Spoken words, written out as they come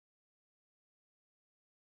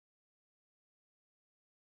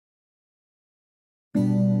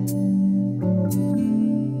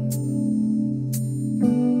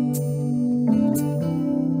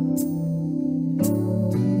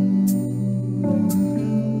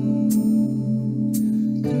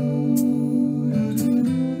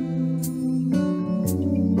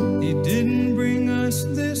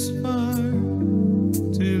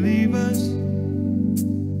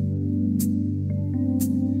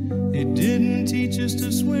didn't teach us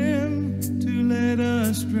to swim, to let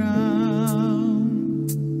us drown.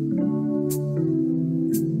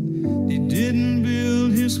 He didn't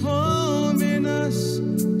build his home in us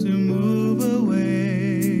to move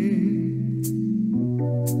away.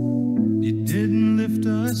 He didn't lift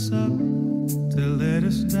us up to let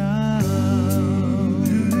us down.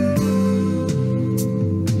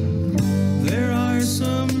 There are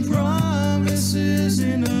some promises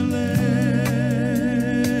in a letter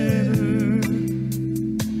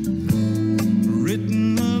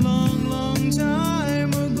written a long, long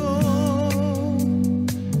time ago.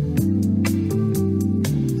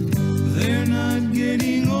 They're not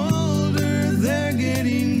getting older, they're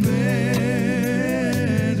getting better,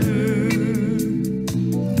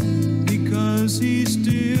 because he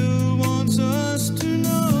still wants us to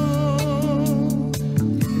know.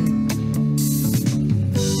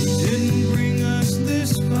 He didn't bring us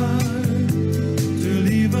this far to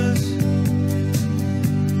leave us.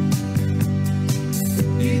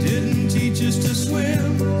 He didn't teach us to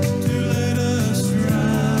swim, to let us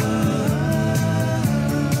drown.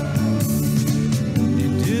 He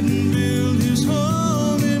didn't build his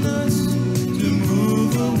home in us to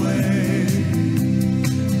move away.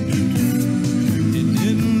 He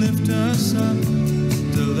didn't lift us up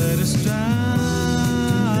to let us down.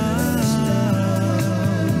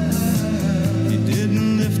 He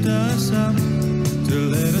didn't lift us up to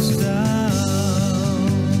let us down.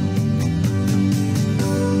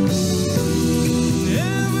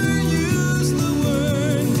 Never use the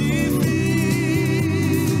word defeat.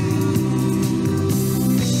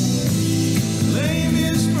 Claim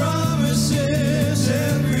his promises,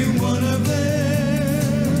 every one of them.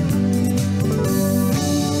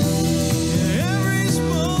 Every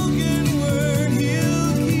spoken word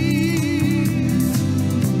he'll keep,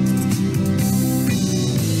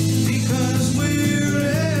 because we're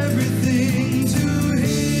everything to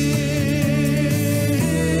him.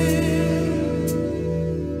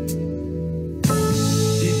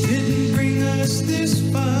 He didn't bring us this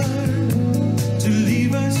far to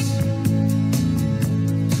leave us.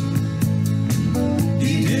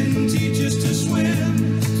 He didn't teach us to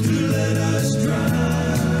swim, to let us drown.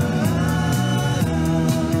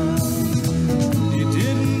 He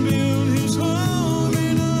didn't build his home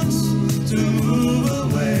in us to move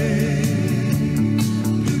away.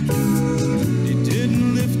 He didn't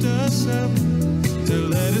lift us up to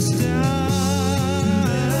let us down.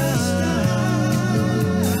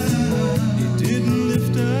 He didn't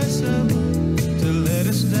lift us up to let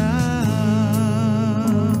us down.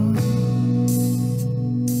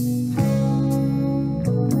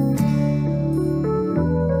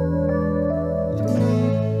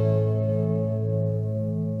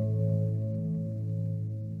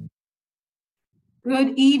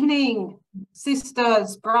 Good evening,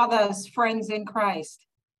 sisters, brothers, friends in Christ.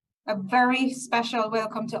 A very special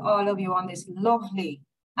welcome to all of you on this lovely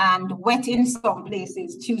and wet in some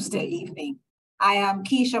places Tuesday evening. I am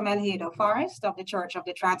Keisha Melhedo Forrest of the Church of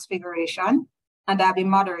the Transfiguration, and I'll be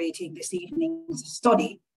moderating this evening's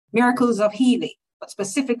study, Miracles of Healing, but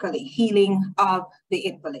specifically healing of the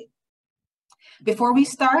invalid. Before we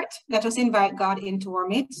start, let us invite God into our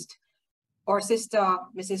midst. Our sister,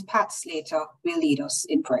 Mrs. Pat Slater, will lead us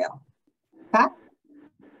in prayer. Pat?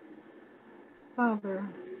 Father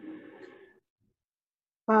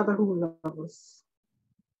who loves us.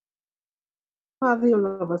 Father, you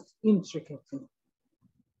love us intricately.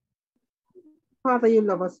 Father, you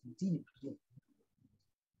love us deeply.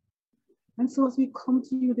 And so as we come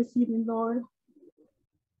to you this evening, Lord,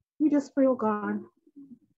 we just pray, oh God,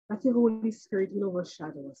 that your Holy Spirit will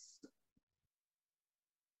overshadow us.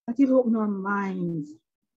 That you'll open our minds,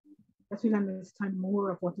 that we'll understand more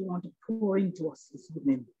of what you want to pour into us this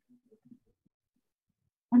evening.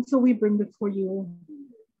 And so we bring before you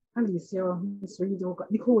Alicia, Miss Reid,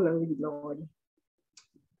 Nicola, Reid, Lord.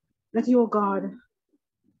 That you, oh God,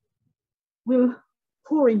 will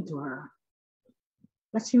pour into her.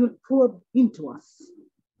 That she will pour into us.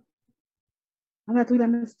 And that we'll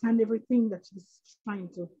understand everything that she's trying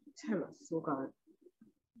to tell us, oh God.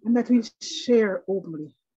 And that we'll share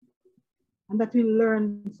openly. And that we'll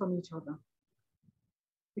learn from each other.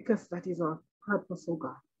 Because that is our purpose, oh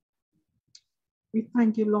God. We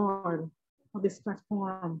thank you, Lord, for this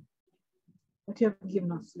platform that you have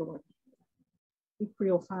given us, Lord. We pray,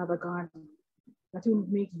 oh Father God, that you will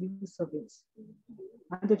make use of it.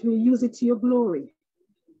 And that you will use it to your glory.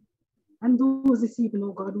 And those this evening,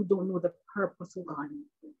 oh God, who don't know the purpose, oh God,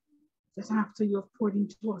 that after you have poured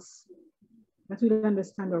into us, that we'll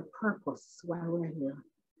understand our purpose while we're here.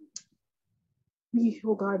 We,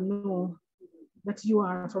 oh God, know that you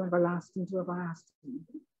are from everlasting to everlasting.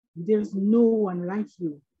 There's no one like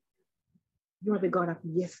you. You're the God of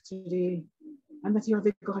yesterday, and that you're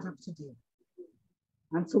the God of today.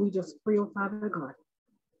 And so we just pray, oh Father God,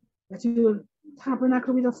 that you will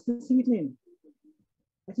tabernacle with us this evening,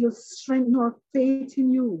 that you'll strengthen our faith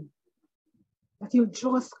in you, that you'll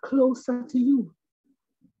draw us closer to you,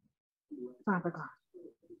 Father God.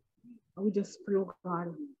 And we just pray, oh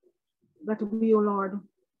God, that we, oh Lord,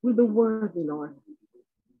 will be worthy, Lord.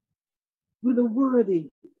 We'll be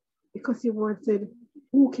worthy, because your word said,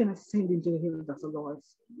 who can ascend into the hills of the Lord?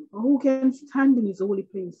 Or who can stand in his holy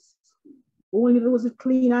place? Only those with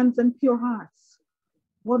clean hands and pure hearts,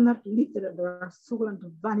 one not lifted up their soul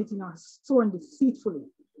unto vanity nor sworn deceitfully,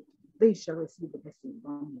 they shall receive the blessing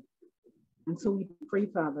from you. And so we pray,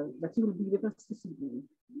 Father, that you will be with us this evening.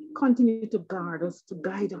 Continue to guard us, to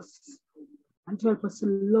guide us, and to help us to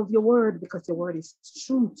love your word, because your word is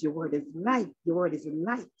truth, your word is life, your word is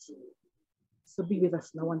light. So be with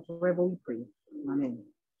us now and forever, we pray. Amen.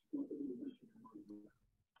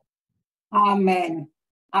 Amen.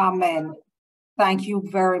 Amen. Thank you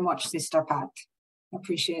very much, Sister Pat.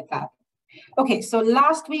 Appreciate that. Okay, so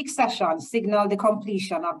last week's session signaled the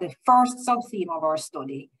completion of the first sub-theme of our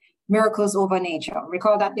study, Miracles Over Nature.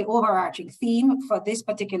 Recall that the overarching theme for this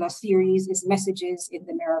particular series is Messages in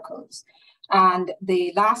the Miracles. And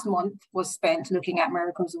the last month was spent looking at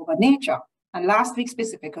miracles over nature. And last week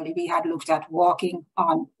specifically, we had looked at walking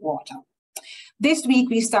on water. This week,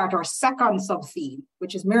 we start our second sub-theme,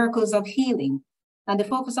 which is miracles of healing. And the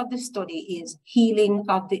focus of this study is healing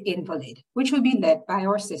of the invalid, which will be led by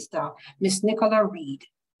our sister, Miss Nicola Reid,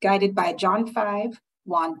 guided by John 5,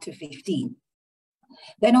 1-15.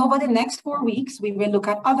 Then over the next 4 weeks, we will look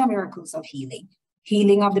at other miracles of healing,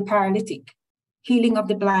 healing of the paralytic, healing of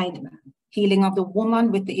the blind man, healing of the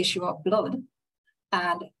woman with the issue of blood,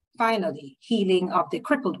 and finally, healing of the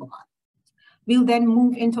crippled woman. We'll then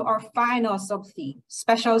move into our final sub-theme,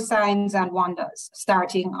 special signs and wonders,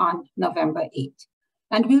 starting on November 8th.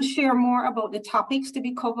 And we'll share more about the topics to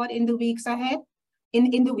be covered in the weeks ahead.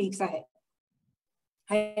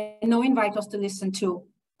 I now invite us to listen to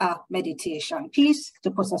a meditation piece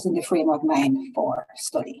to put us in the frame of mind for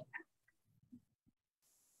study.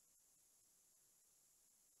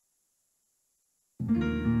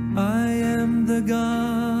 I am the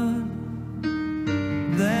God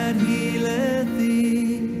that healeth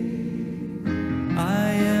thee. I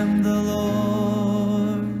am the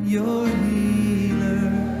Lord, your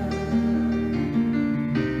healer.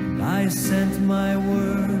 I sent my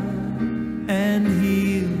word and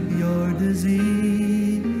healed your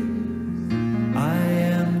disease. I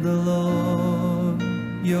am the Lord,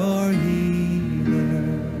 your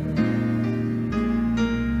healer.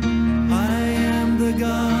 I am the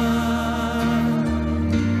God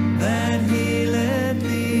that healeth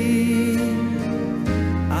thee.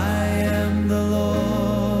 I am the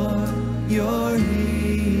Lord, your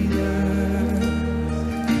healer.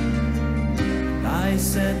 I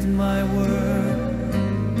sent my word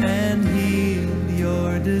and healed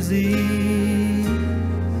your disease.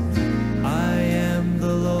 I am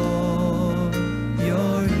the Lord,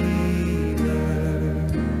 your healer.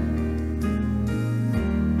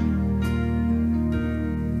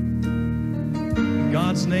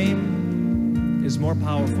 God's name is more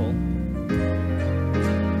powerful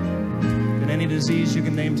than any disease you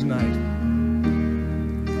can name tonight.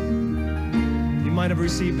 You might have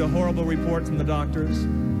received a horrible report from the doctors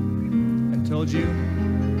and told you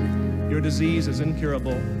your disease is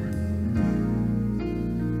incurable.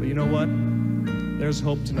 But you know what? There's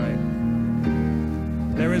hope tonight.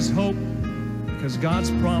 There is hope because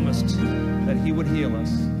God's promised that He would heal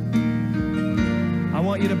us. I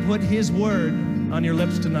want you to put His word on your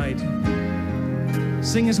lips tonight.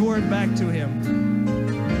 Sing His word back to Him.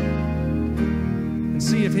 And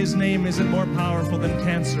see if His name isn't more powerful than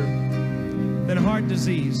cancer, than heart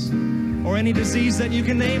disease, or any disease that you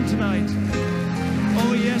can name tonight.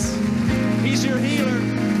 Oh yes, He's your healer.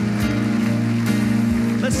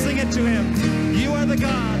 Let's sing it to Him. You are the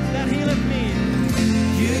God that healeth me.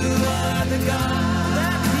 You are the God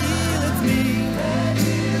that healeth me.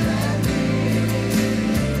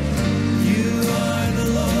 You are the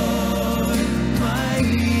Lord, my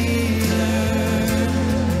healer.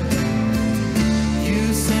 You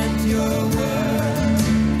sent your word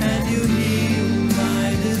and you healed my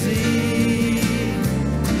disease.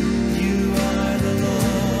 You are the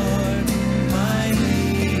Lord, my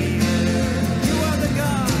healer. You are the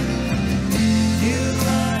God. You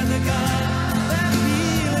are the God that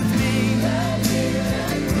healeth me.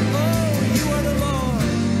 Oh, you are the Lord.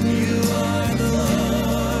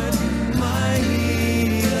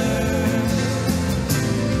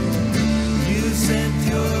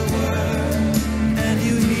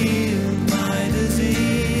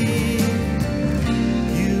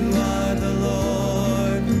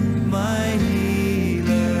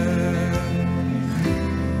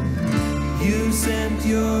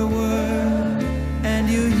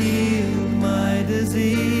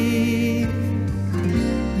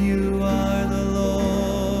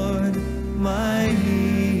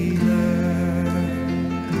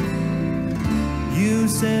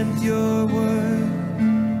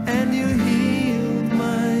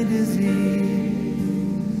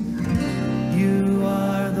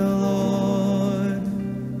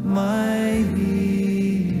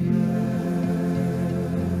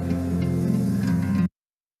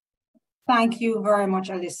 Thank you very much,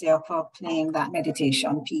 Alicia, for playing that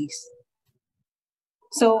meditation piece.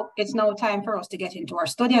 So it's now time for us to get into our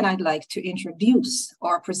study, and I'd like to introduce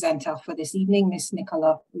our presenter for this evening, Miss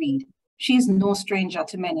Nicola Reid. She's no stranger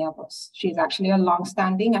to many of us. She's actually a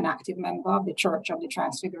long-standing and active member of the Church of the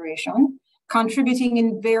Transfiguration, contributing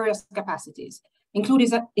in various capacities,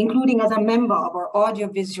 including as a member of our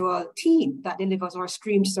audiovisual team that delivers our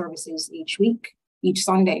streamed services each week, each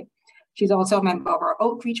Sunday. She's also a member of our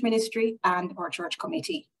outreach ministry and our church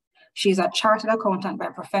committee. She's a chartered accountant by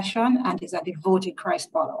profession and is a devoted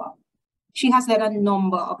Christ follower. She has led a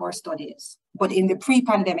number of our studies, but in the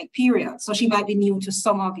pre-pandemic period, so she might be new to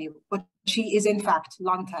some of you, but she is in fact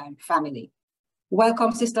longtime family.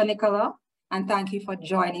 Welcome, Sister Nicola, and thank you for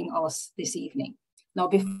joining us this evening. Now,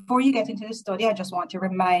 before you get into the study, I just want to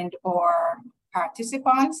remind our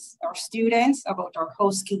participants, our students, about our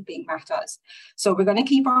housekeeping matters. So we're going to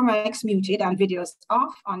keep our mics muted and videos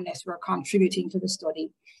off unless we're contributing to the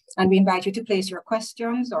study. And we invite you to place your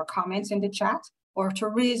questions or comments in the chat or to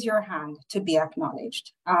raise your hand to be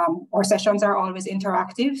acknowledged. Our sessions are always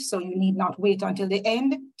interactive, so you need not wait until the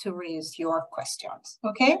end to raise your questions.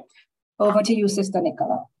 Okay, over to you, Sister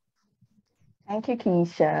Nicola. Thank you,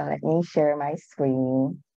 Keisha. Let me share my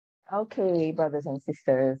screen. Okay, brothers and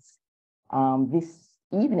sisters, this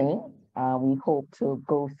evening, we hope to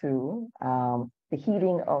go through the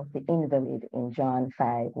healing of the invalid in John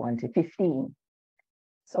 5:1-15.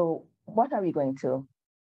 So what are we going to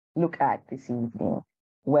look at this evening?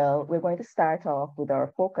 Well, we're going to start off with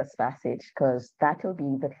our focus passage because that will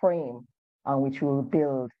be the frame on which we'll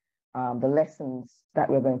build the lessons that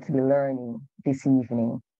we're going to be learning this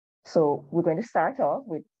evening. So we're going to start off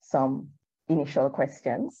with some initial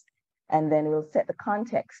questions, and then we'll set the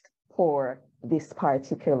context for this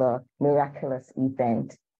particular miraculous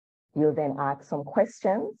event. We'll then ask some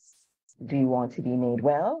questions. Do you want to be made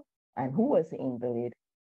well? And who was the invalid?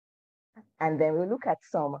 And then we'll look at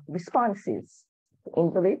some responses to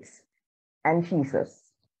invalids and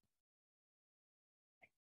Jesus.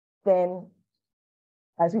 Then,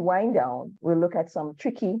 as we wind down, we'll look at some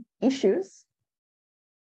tricky issues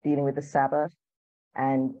dealing with the Sabbath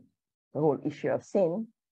and the whole issue of sin.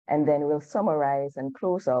 And then we'll summarize and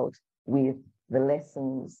close out with the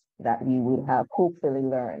lessons that we will have hopefully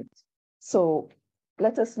learned. So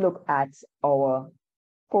let us look at our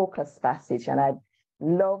focus passage. And I'd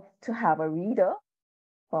love to have a reader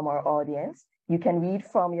from our audience. You can read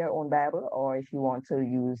from your own Bible, or if you want to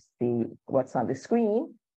use what's on the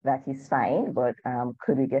screen, that is fine. But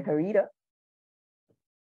could we get a reader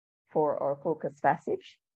for our focus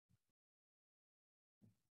passage?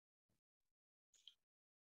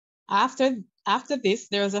 After this,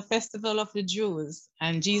 there was a festival of the Jews,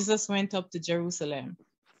 and Jesus went up to Jerusalem.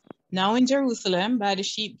 Now in Jerusalem, by the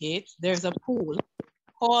sheep gate, there's a pool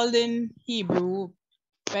called in Hebrew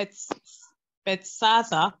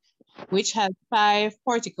Bethesda, which has 5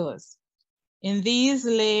 porticos. In these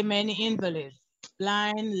lay many invalids,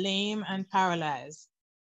 blind, lame, and paralyzed.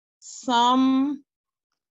 One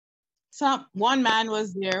man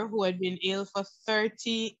was there who had been ill for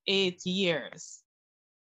 38 years.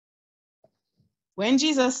 When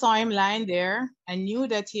Jesus saw him lying there and knew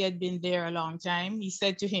that he had been there a long time, he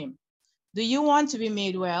said to him, "Do you want to be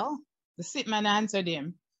made well?" The sick man answered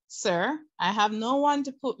him, "Sir, I have no one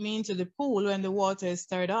to put me into the pool when the water is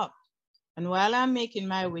stirred up. And while I'm making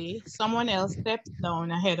my way, someone else steps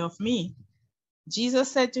down ahead of me."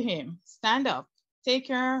 Jesus said to him, "Stand up, take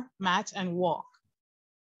your mat and walk."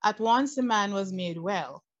 At once the man was made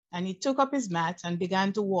well, and he took up his mat and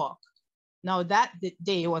began to walk. Now that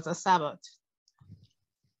day was a Sabbath.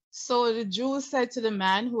 So the Jews said to the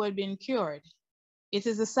man who had been cured, "It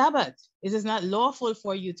is a Sabbath. It is not lawful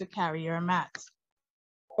for you to carry your mat."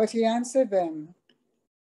 But he answered them,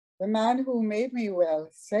 "The man who made me well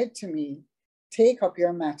said to me, 'Take up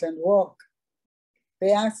your mat and walk.'"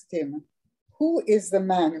 They asked him, "Who is the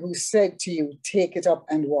man who said to you, 'Take it up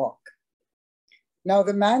and walk'?" Now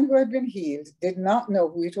the man who had been healed did not know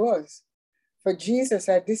who it was, for Jesus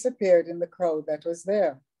had disappeared in the crowd that was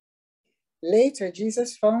there. Later,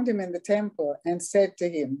 Jesus found him in the temple and said to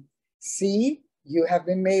him, "See, you have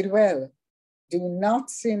been made well. Do not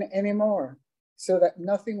sin anymore, so that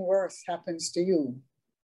nothing worse happens to you."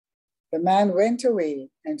 The man went away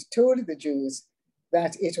and told the Jews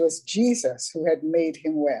that it was Jesus who had made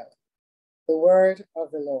him well. The word of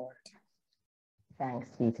the Lord. Thanks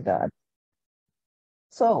be to God.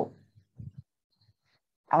 So,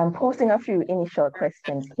 I'm posing a few initial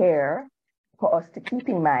questions here for us to keep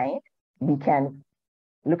in mind. We can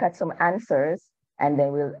look at some answers, and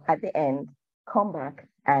then we'll, at the end, come back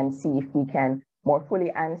and see if we can more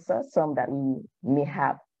fully answer some that we may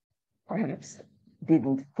have perhaps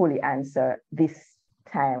didn't fully answer this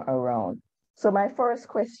time around. So my first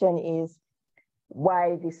question is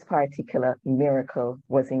why this particular miracle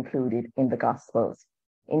was included in the Gospels.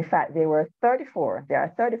 In fact, there are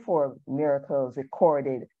 34 miracles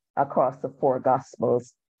recorded across the 4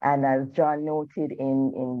 Gospels. And as John noted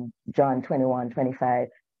in John 21:25,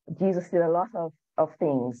 Jesus did a lot of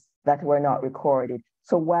things that were not recorded.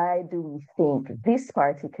 So why do we think this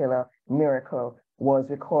particular miracle was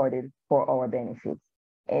recorded for our benefit?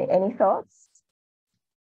 Any thoughts?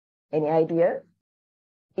 Any ideas?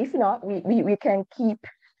 If not, we can keep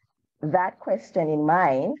that question in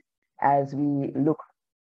mind as we look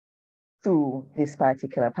through this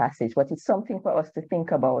particular passage. But it's something for us to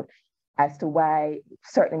think about as to why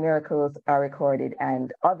certain miracles are recorded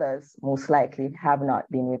and others most likely have not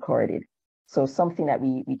been recorded. So something that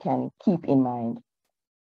we can keep in mind.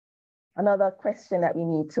 Another question that we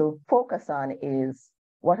need to focus on is,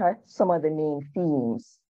 what are some of the main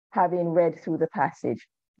themes? Having read through the passage,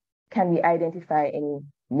 can we identify any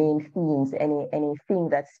main themes, anything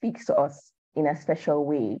that speaks to us in a special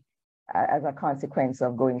way as a consequence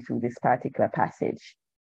of going through this particular passage?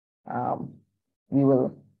 We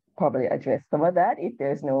will probably address some of that if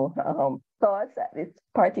there's no thoughts at this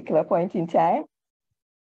particular point in time.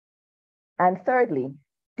 And thirdly,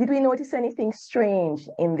 did we notice anything strange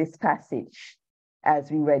in this passage as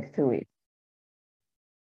we read through it?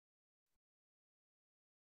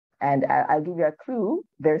 And I'll give you a clue,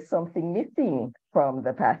 there's something missing from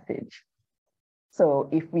the passage. So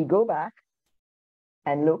if we go back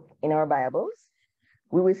and look in our Bibles,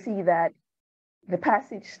 we will see that the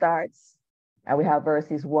passage starts and we have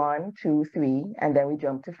verses 1, 2, 3, and then we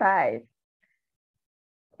jump to 5.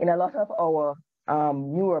 In a lot of our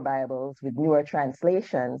newer Bibles with newer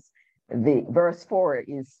translations, the verse 4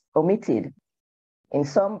 is omitted. In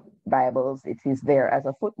some Bibles, it is there as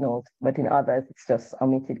a footnote, but in others, it's just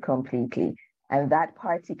omitted completely. And that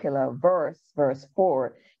particular verse, verse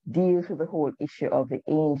 4, deals with the whole issue of the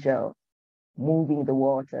angel moving the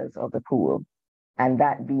waters of the pool, and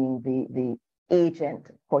that being the agent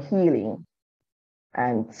for healing.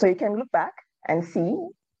 And so you can look back and see,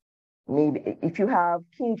 maybe if you have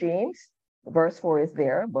King James, verse 4 is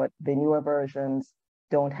there, but the newer versions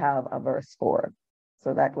don't have a verse 4.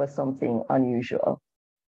 So that was something unusual.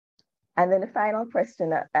 And then the final question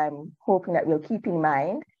that I'm hoping that we'll keep in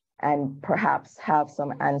mind and perhaps have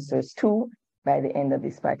some answers to by the end of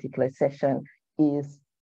this particular session is,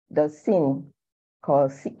 does sin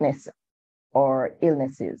cause sickness or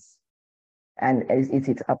illnesses? And is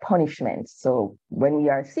it a punishment? So when we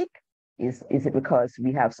are sick, is it because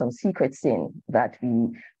we have some secret sin that we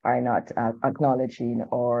are not acknowledging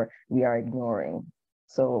or we are ignoring?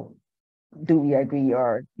 So do we agree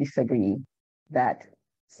or disagree that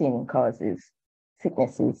sin causes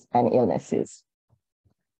sicknesses and illnesses?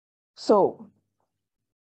 So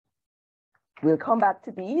we'll come back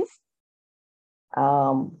to these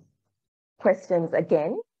questions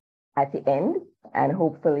again at the end, and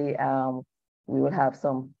hopefully we will have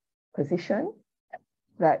some position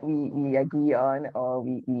that we agree on, or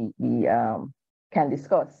we can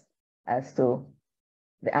discuss as to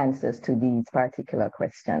the answers to these particular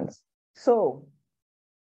questions. So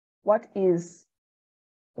what is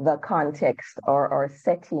the context or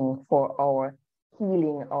setting for our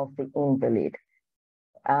healing of the invalid?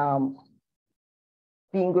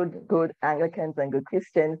 Being good Anglicans and good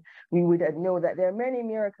Christians, we would know that there are many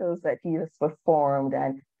miracles that Jesus performed,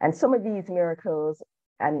 and some of these miracles,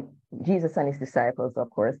 and Jesus and his disciples,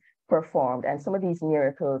 of course, performed, and some of these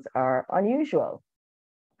miracles are unusual.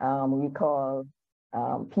 We call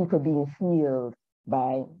people being healed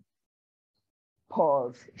by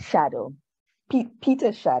Paul's shadow,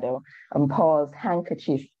 Peter's shadow, and Paul's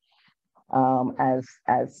handkerchief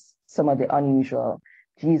as some of the unusual.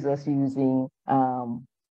 Jesus using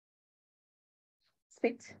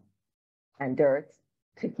spit and dirt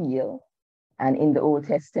to heal. And in the Old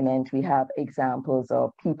Testament, we have examples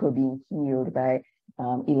of people being healed by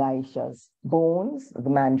Elijah's bones,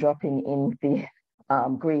 the man dropping in the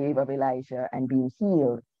grave of Elijah and being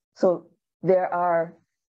healed. So there are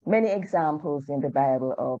many examples in the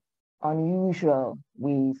Bible of unusual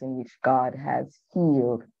ways in which God has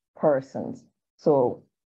healed persons. So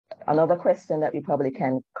another question that we probably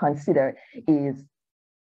can consider is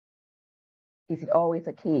it always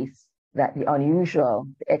a case that the unusual,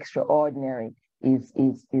 the extraordinary is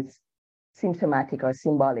symptomatic or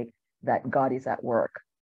symbolic that God is at work?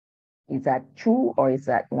 Is that true or is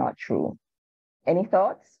that not true? Any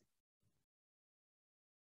thoughts?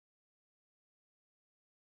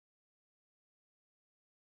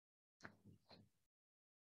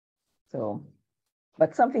 So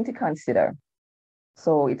but something to consider.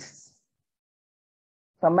 So it's,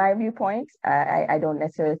 from my viewpoint, I don't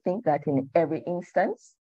necessarily think that in every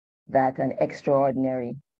instance that an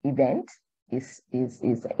extraordinary event is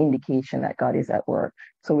an indication that God is at work.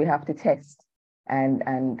 So we have to test and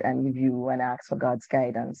review and ask for God's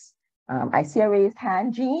guidance. I see a raised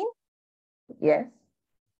hand, Jean. Yes.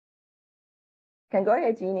 Can go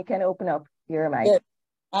ahead, Jean. You can open up your mic. Yes.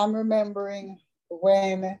 I'm remembering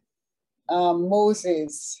when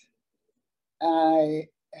Moses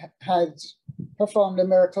had performed a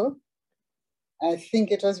miracle. I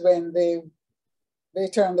think it was when they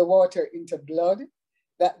turned the water into blood,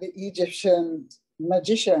 that the Egyptian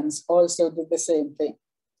magicians also did the same thing.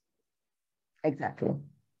 Exactly.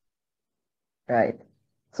 Right.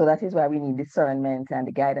 So that is why we need discernment and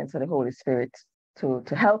the guidance of the Holy Spirit to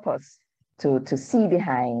help us to see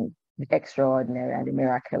behind the extraordinary and the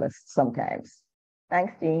miraculous sometimes.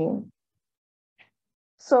 Thanks, Jean.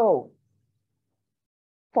 So,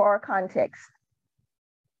 for our context,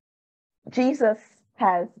 Jesus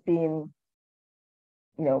has been,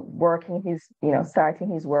 working his,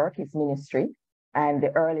 starting his work, his ministry, and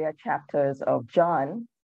the earlier chapters of John,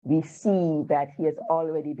 we see that he has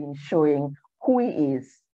already been showing who he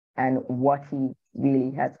is and what he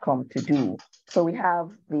really has come to do. So we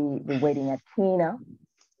have the wedding at Cana,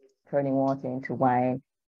 turning water into wine,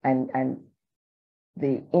 and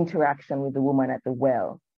the interaction with the woman at the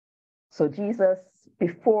well. So Jesus,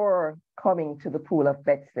 before coming to the pool of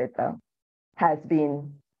Bethesda, has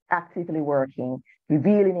been actively working,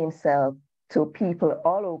 revealing himself to people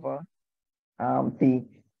all over the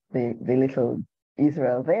little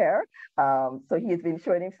Israel there. So he has been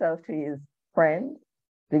showing himself to his friends,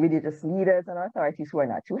 the religious leaders and authorities who are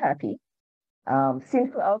not too happy,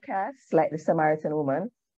 sinful outcasts like the Samaritan woman.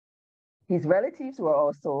 His relatives were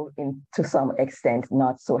also, to some extent,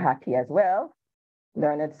 not so happy as well.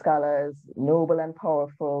 Learned scholars, noble and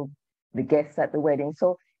powerful, the guests at the wedding.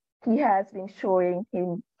 So he has been showing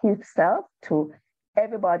himself to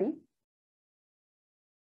everybody,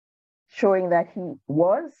 showing that he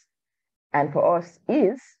was, and for us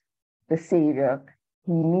is, the Savior.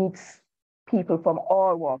 He meets people from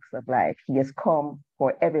all walks of life. He has come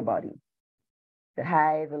for everybody. The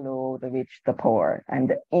high, the low, the rich, the poor, and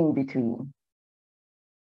the in-between.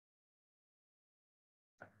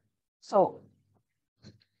 So,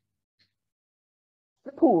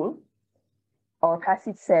 the pool, our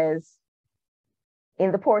passage says,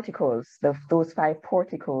 in the porticos, those 5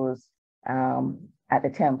 porticos at the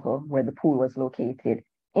temple where the pool was located,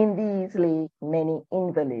 in these lay many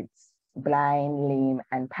invalids, blind, lame,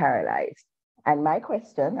 and paralyzed. And my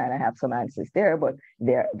question, and I have some answers there, but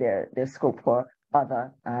there's scope for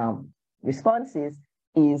other responses,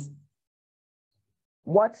 is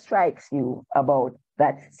what strikes you about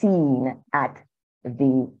that scene at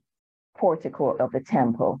the portico of the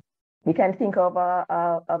temple? We can think of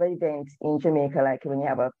an event in Jamaica, like when you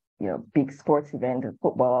have a big sports event,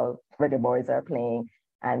 football, where the boys are playing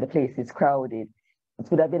and the place is crowded.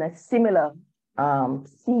 It would have been a similar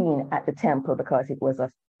scene at the temple because it was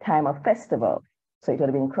a time of festival. So it would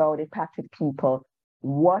have been crowded, packed with people.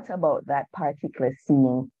 What about that particular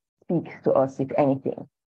scene speaks to us, if anything?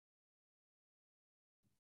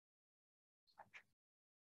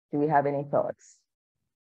 Do we have any thoughts?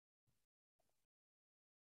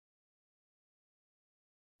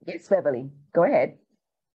 Yes, Beverly, go ahead.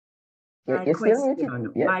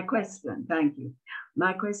 My question, thank you.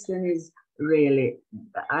 My question is really,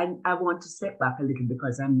 I want to step back a little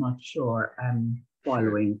because I'm not sure I'm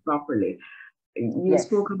following properly. You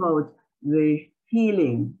spoke about the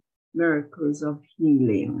healing, miracles of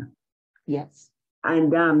healing. Yes.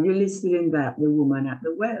 And you listed in that the woman at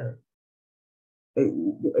the well.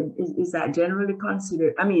 Is that generally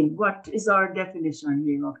considered? I mean, what is our definition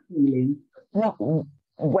here of healing? No,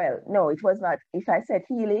 well, no, it was not. If I said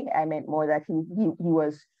healing, I meant more that he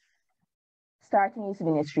was starting his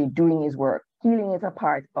ministry, doing his work. Healing is a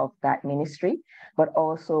part of that ministry, but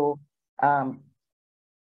also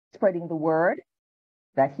spreading the word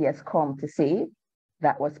that he has come to save.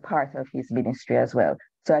 That was part of his ministry as well.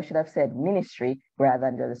 So I should have said ministry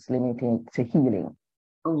rather than just limiting to healing.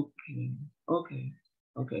 Okay,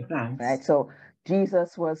 thanks. Right, so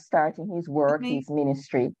Jesus was starting his work, his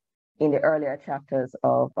ministry in the earlier chapters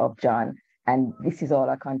of John, and this is all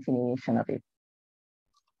a continuation of it.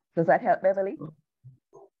 Does that help, Beverly?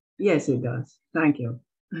 Yes, it does. Thank you.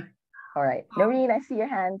 All right. Noreen, I see your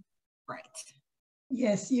hand. Right.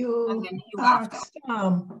 Yes, you asked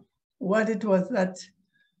what it was that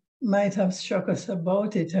might have struck us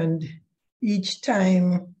about it, and each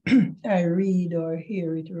time I read or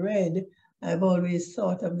hear it read, I've always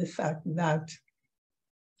thought of the fact that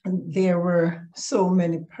there were so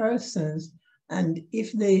many persons, and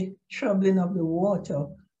if the troubling of the water,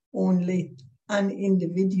 only an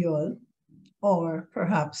individual or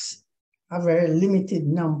perhaps a very limited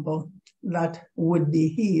number that would be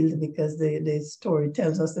healed, because the story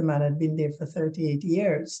tells us the man had been there for 38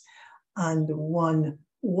 years. And one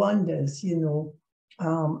wonders, you know,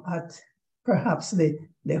 at perhaps the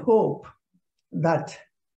hope that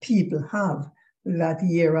people have that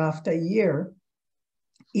year after year,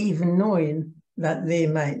 even knowing that they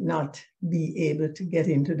might not be able to get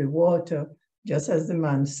into the water, just as the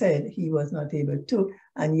man said he was not able to,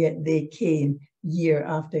 and yet they came year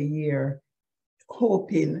after year,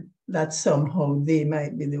 hoping that somehow they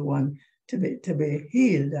might be the one to be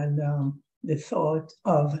healed. And the thought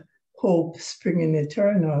of hope springing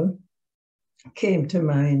eternal came to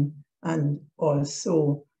mind, and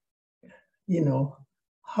also, you know,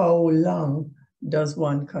 how long does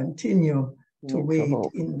one continue to wait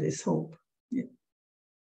in this hope? Yeah.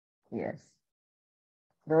 Yes.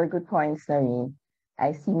 Very good points, Noreen.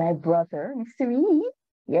 I see my brother, Mr. Reid.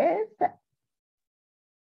 Yes.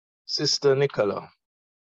 Sister Nicola.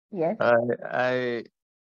 Yes.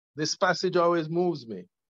 This passage always moves me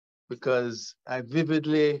because I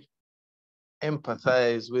vividly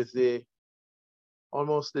empathize with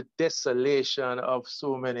almost the desolation of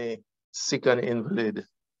so many sick and invalid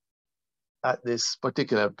at this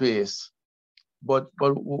particular place. But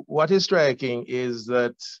what is striking is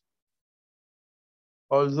that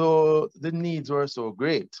although the needs were so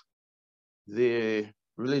great, the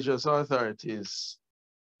religious authorities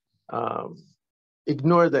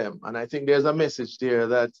ignore them. And I think there's a message there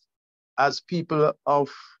that as people of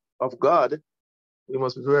God, we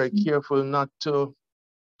must be very careful not to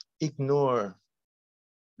ignore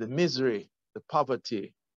the misery, the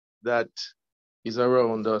poverty that is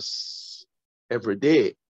around us every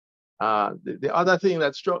day. The other thing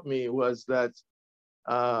that struck me was that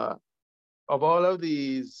of all of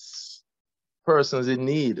these persons in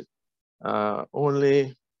need,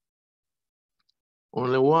 only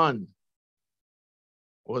one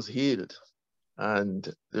was healed. And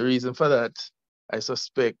the reason for that, I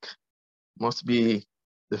suspect, must be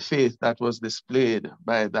the faith that was displayed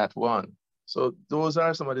by that one. So those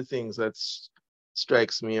are some of the things that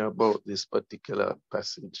strikes me about this particular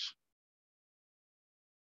passage.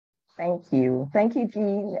 Thank you. Thank you,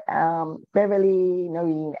 Jean, Beverly,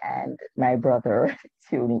 Noreen, and my brother,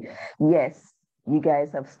 Tony. Yes, you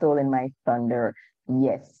guys have stolen my thunder.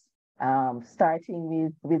 Yes.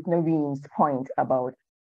 Starting with Noreen's point about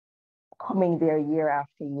coming there year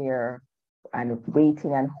after year and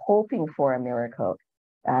waiting and hoping for a miracle.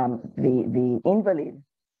 The invalid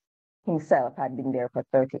himself had been there for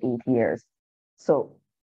 38 years. So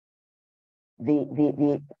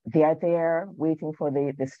they are there waiting for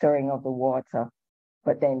the stirring of the water.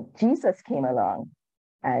 But then Jesus came along,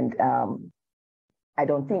 and I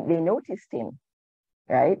don't think they noticed him,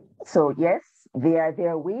 right? So yes, they are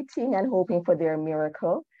there waiting and hoping for their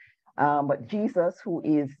miracle. But Jesus, who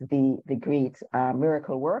is the great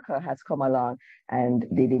miracle worker, has come along, and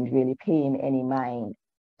they didn't really pay him any mind.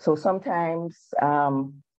 So sometimes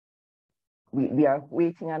we are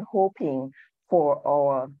waiting and hoping for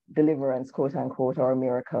our deliverance, quote unquote, or a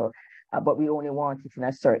miracle, but we only want it in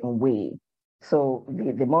a certain way. So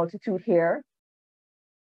the multitude here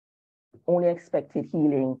only expected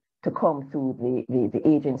healing to come through the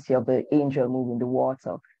agency of the angel moving the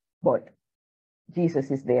water, but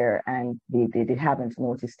Jesus is there, and they haven't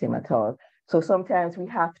noticed him at all. So sometimes we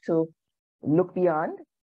have to look beyond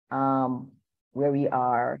where we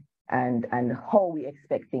are and how we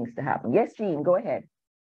expect things to happen. Yes, Jean, go ahead.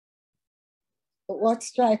 What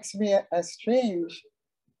strikes me as strange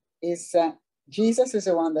is that Jesus is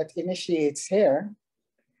the one that initiates here,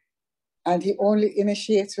 and he only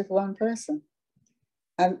initiates with one person.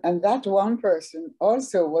 And that one person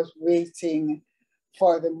also was waiting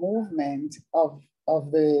for the movement of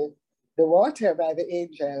the water by the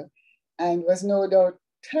angel, and was no doubt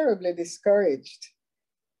terribly discouraged,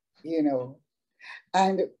 you know.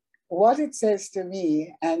 And what it says to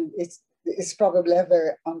me, and it's probably a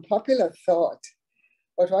very unpopular thought,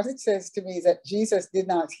 but what it says to me is that Jesus did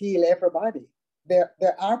not heal everybody. There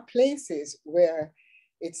are places where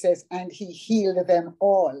it says, and he healed them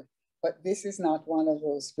all, but this is not one of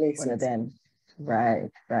those places. One of them,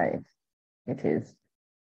 right. It is.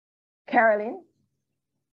 Carolyn?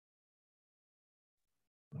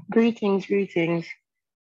 Greetings.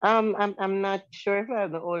 I'm not sure if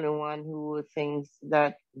I'm the only one who thinks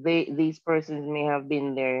that these persons may have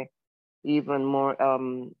been there even more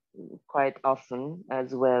quite often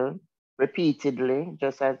as well, repeatedly,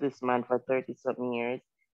 just as this man for 30-something years.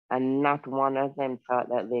 and not one of them thought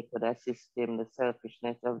that they could assist him. The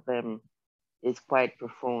selfishness of them is quite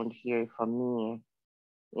profound here for me.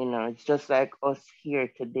 You know, it's just like us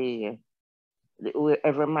here today. We're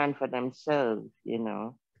every man for themselves, you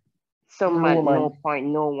know. Some at no point,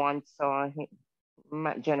 no one saw him,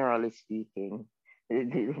 generally speaking.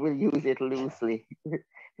 We'll use it loosely.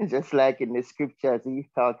 Just like in the scriptures, he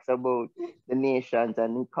talks about the nations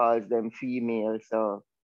and he calls them female. So,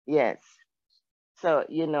 yes. So,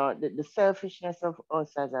 you know, the selfishness of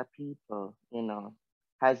us as a people, you know,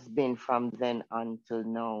 has been from then until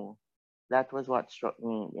now. That was what struck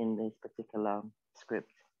me in this particular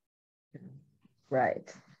script.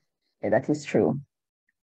 Right. Yeah, that is true.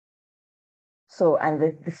 So, and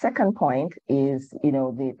the second point is, you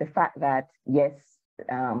know, the fact that, yes,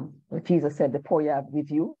 Jesus said, the poor you have with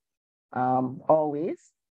you always.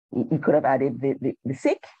 He could have added the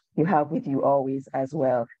sick you have with you always as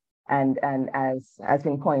well. And as has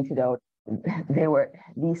been pointed out, there were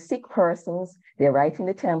these sick persons, they're right in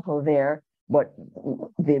the temple there, but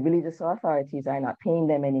the religious authorities are not paying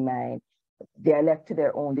them any mind. They are left to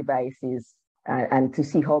their own devices and to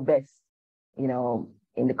see how best, you know,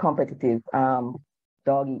 in the competitive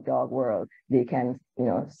dog-eat-dog world, they can, you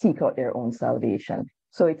know, seek out their own salvation.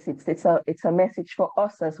 So it's a message for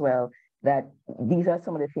us as well, that these are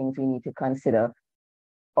some of the things we need to consider.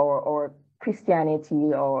 Or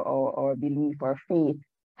Christianity or belief or faith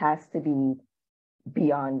has to be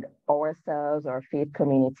beyond ourselves or faith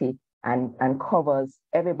community and covers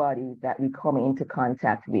everybody that we come into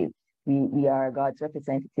contact with. We are God's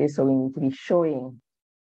representatives, so we need to be showing,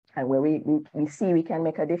 and where we see we can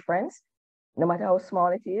make a difference, no matter how small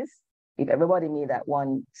it is. If everybody made that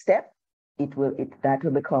one step, that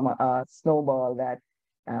will become a snowball that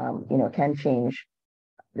you know, can change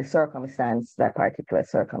the circumstance, that particular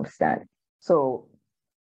circumstance. So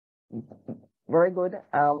very good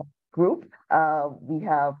group. We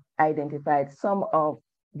have identified some of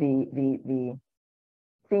the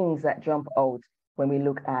things that jump out when we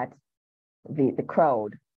look at the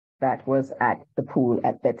crowd that was at the pool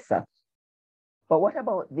at Bethesda. But what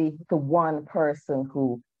about the one person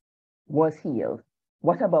who was healed?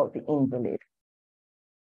 What about the invalid?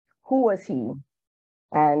 Who was he?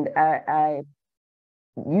 And I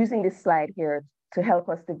using this slide here to help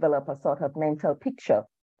us develop a sort of mental picture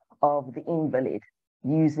of the invalid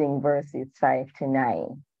using verses 5 to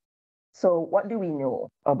 9. So what do we know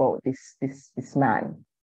about this man?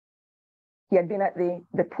 He had been at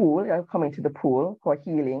the pool, coming to the pool for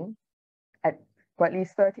healing for at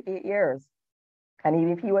least 38 years. And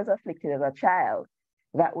even if he was afflicted as a child,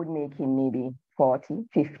 that would make him maybe 40,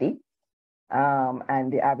 50.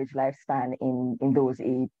 And the average lifespan in those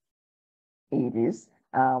ages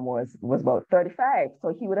was about 35.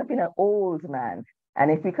 So he would have been an old man.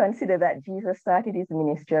 And if we consider that Jesus started his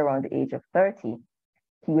ministry around the age of 30,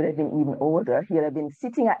 he would have been even older. He would have been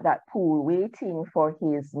sitting at that pool waiting for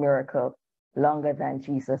his miracle longer than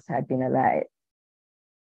Jesus had been alive.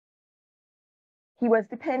 He was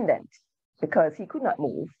dependent because he could not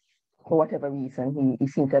move for whatever reason. He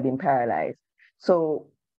seemed to have been paralyzed. So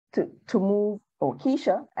to move,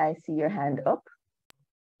 Keisha, I see your hand up.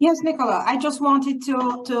 Yes, Nicola, I just wanted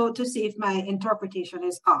to see if my interpretation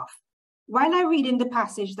is off. While I read in the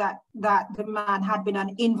passage that the man had been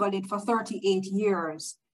an invalid for 38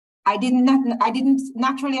 years, I didn't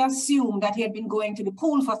naturally assume that he had been going to the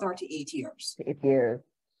pool for 38 years. 8 years.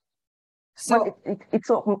 So it's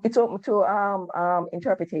open to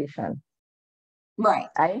interpretation. Right.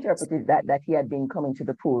 I interpreted that he had been coming to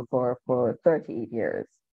the pool for 38 years.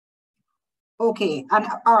 Okay, and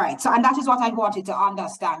all right. So, and that is what I wanted to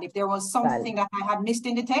understand. If there was something that I had missed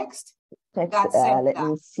in the text. Let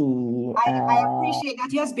me see. I appreciate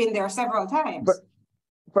that he has been there several times.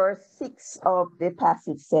 Verse 6 of the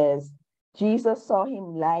passage says, Jesus saw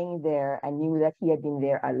him lying there and knew that he had been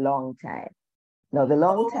there a long time. Now, the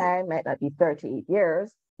long time might not be 38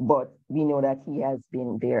 years, but we know that he has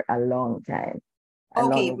been there a long time.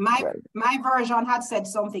 Okay, my version had said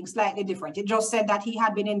something slightly different. It just said that he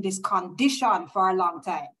had been in this condition for a long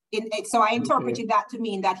time. So I interpreted that to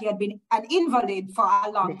mean that he had been an invalid for a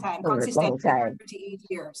long time, consistent with 38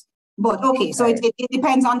 years. But okay, so it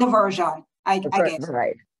depends on the version, I guess.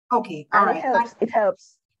 Right. Okay, all right. It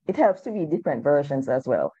helps to read different versions as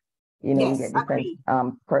well. You know, yes, you get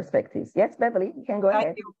different perspectives. Yes, Beverly, you can go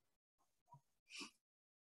ahead. You.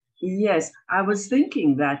 Yes, I was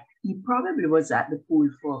thinking that he probably was at the pool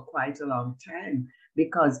for quite a long time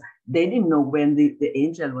because they didn't know when the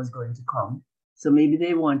angel was going to come. So maybe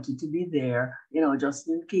they wanted to be there, you know, just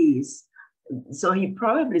in case. So he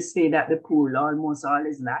probably stayed at the pool almost all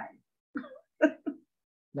his life.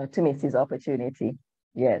 Not to miss his opportunity.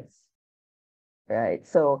 Yes. Right.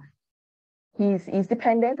 So he's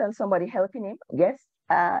dependent on somebody helping him. Yes.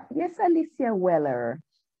 Yes, Alicia Weller.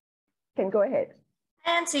 Can go ahead.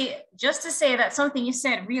 Auntie, just to say that something you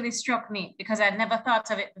said really struck me because I'd never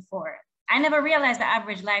thought of it before. I never realized the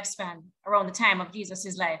average lifespan around the time of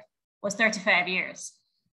Jesus's life was 35 years.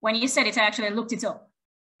 When you said it, I actually looked it up.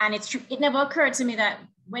 And it's true. It never occurred to me that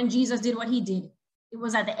when Jesus did what he did, it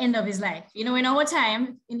was at the end of his life. You know, in our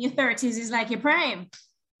time, in your 30s is like your prime.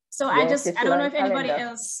 So yes, I don't know if anybody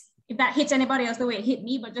else, if that hits anybody else the way it hit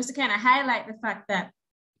me, but just to kind of highlight the fact that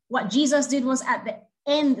what Jesus did was at the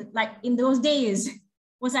end, like in those days,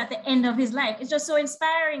 was at the end of his life. It's just so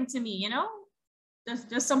inspiring to me, you know?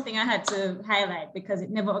 Just something I had to highlight because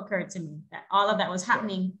it never occurred to me that all of that was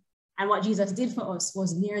happening and what Jesus did for us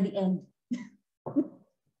was near the end.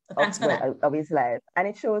 So thanks for that. Of his life. And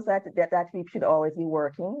it shows that we should always be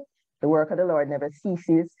working. The work of the Lord never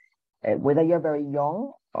ceases. Whether you're very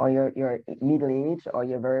young or you're middle-aged or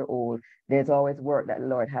you're very old, there's always work that the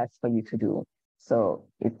Lord has for you to do. So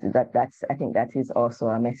I think that is also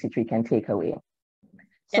a message we can take away.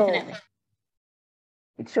 Definitely. So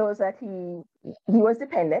it shows that he was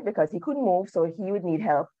dependent because he couldn't move, so he would need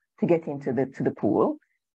help to get into the pool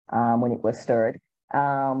when it was stirred.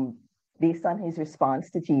 Based on his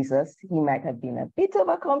response to Jesus, he might have been a bit of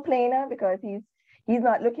a complainer because he's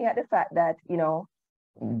not looking at the fact that, you know,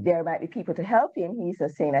 there might be people to help him. He's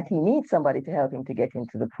just saying that he needs somebody to help him to get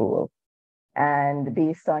into the pool. And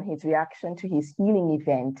based on his reaction to his healing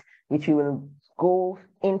event, which we will go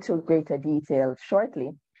into greater detail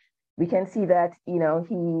shortly, we can see that, you know,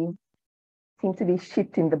 he seemed to be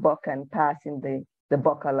shifting the buck and passing the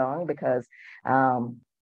buck along because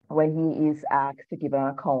when he is asked to give an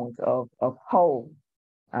account of how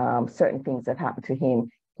certain things have happened to him,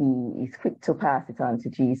 he is quick to pass it on to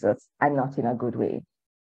Jesus and not in a good way.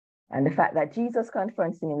 And the fact that Jesus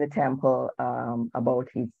confronts him in the temple about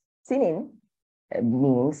his sinning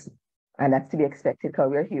means, and that's to be expected because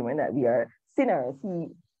we're human, that we are sinners. He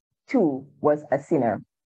too was a sinner.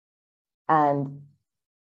 And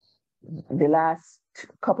the last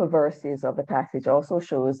couple verses of the passage also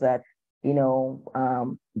shows that, you know,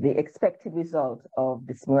 the expected result of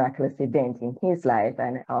this miraculous event in his life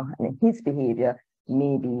and his behavior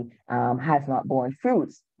maybe has not borne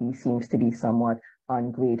fruits. He seems to be somewhat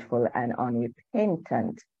ungrateful and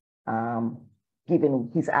unrepentant, given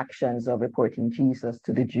his actions of reporting Jesus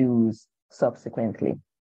to the Jews subsequently.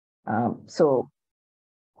 So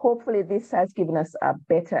hopefully this has given us a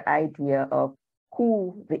better idea of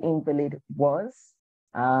who the invalid was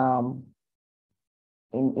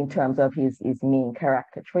in terms of his main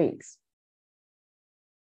character traits.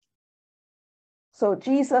 So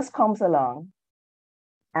Jesus comes along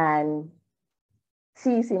and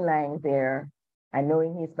sees him lying there and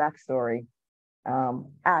knowing his backstory,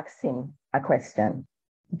 asks him a question.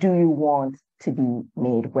 Do you want to be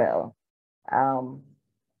made well?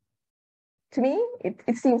 To me,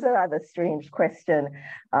 it seems a rather strange question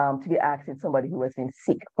to be asking somebody who has been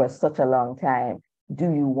sick for such a long time.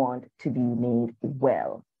 Do you want to be made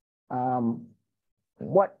well?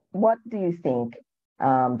 What do you think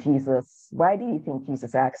why do you think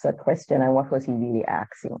Jesus asked that question, and what was he really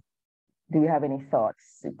asking? Do you have any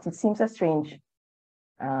thoughts? It seems a strange,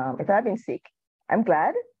 if I've been sick, I'm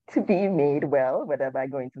glad to be made well, whether by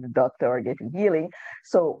going to the doctor or getting healing.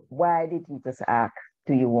 So why did Jesus ask,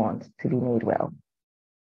 do you want to be made well?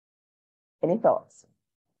 Any thoughts?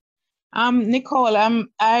 Nicole,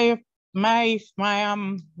 my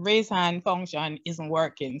raise hand function isn't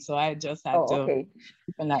working, so I just had to okay.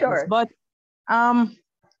 Sure. But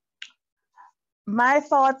my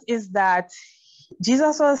thought is that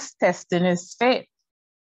Jesus was testing his faith.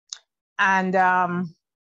 And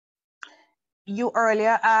you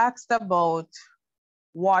earlier asked about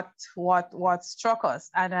what struck us,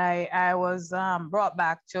 and I was brought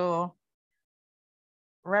back to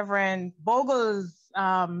Reverend Bogle's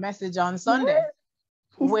message on Sunday.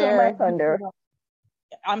 He stole my thunder.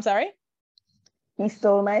 I'm sorry? He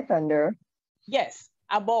stole my thunder. Yes,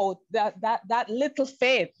 about that little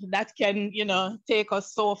faith that can, you know, take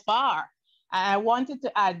us so far. I wanted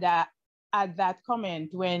to add that comment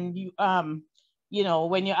when you you know,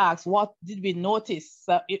 when you asked what did we notice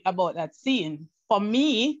about that scene. For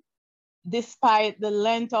me, despite the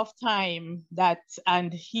length of time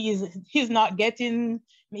and he's not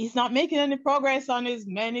making any progress on his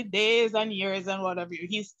many days and years and whatever,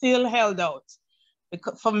 he still held out.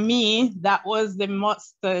 Because for me, that was the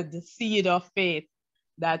mustard seed of faith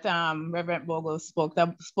that Reverend Bogle spoke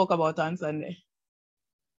about on Sunday.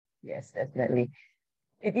 Yes, definitely.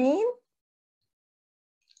 Vivian,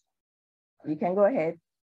 you can go ahead.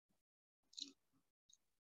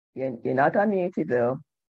 You're not unmuted though.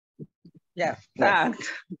 Yes, thanks.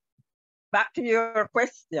 Back to your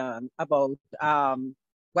question about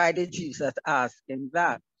why did Jesus ask him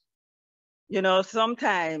that? You know,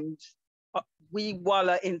 sometimes we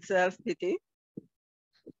wallow in self-pity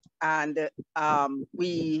and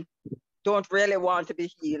we don't really want to be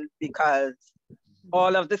healed because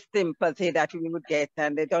all of the sympathy that we would get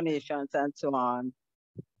and the donations and so on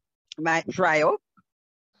might dry up.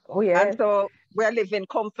 Oh, yeah. And so we're living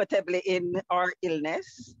comfortably in our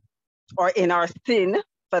illness or in our sin,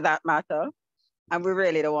 for that matter, and we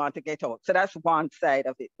really don't want to get out. So that's one side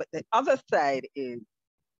of it. But the other side is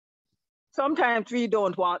sometimes we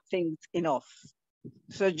don't want things enough.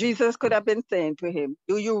 So Jesus could have been saying to him,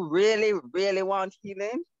 do you really, really want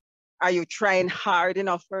healing? Are you trying hard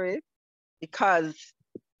enough for it? Because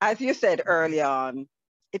as you said early on,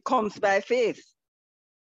 it comes by faith.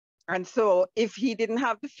 And so if he didn't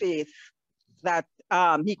have the faith that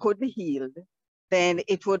he could be healed, then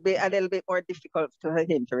it would be a little bit more difficult for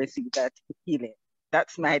him to receive that healing.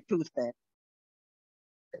 That's my 2 cents.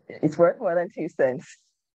 It's worth more than 2 cents.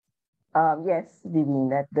 Yes,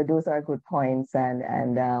 Vivian, those are good points.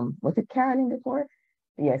 And was it Carolyn before?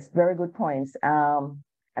 Yes, very good points.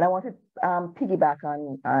 And I want to piggyback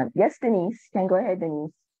on, yes, Denise, you can go ahead,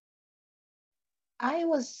 Denise. I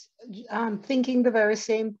was thinking the very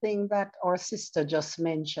same thing that our sister just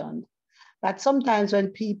mentioned, that sometimes when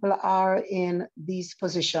people are in these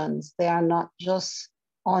positions, they are not just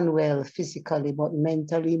unwell physically, but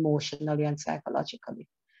mentally, emotionally, and psychologically.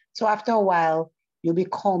 So after a while, you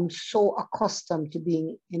become so accustomed to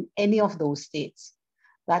being in any of those states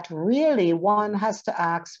that really one has to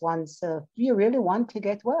ask oneself, do you really want to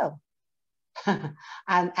get well?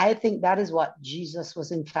 And I think that is what Jesus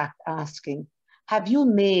was in fact asking. Have you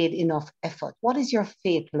made enough effort? What is your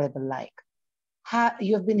faith level like?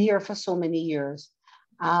 You've been here for so many years.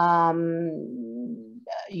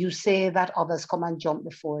 You say that others come and jump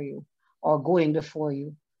before you or going before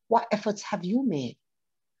you. What efforts have you made?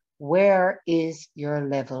 Where is your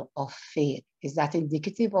level of faith? Is that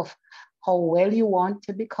indicative of how well you want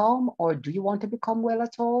to become, or do you want to become well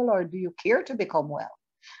at all, or do you care to become well?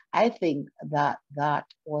 I think that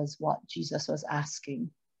was what Jesus was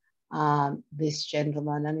asking this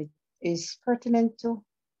gentleman, and it is pertinent to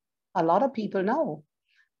a lot of people now,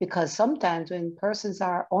 because sometimes when persons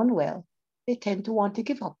are unwell, they tend to want to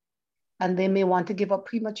give up, and they may want to give up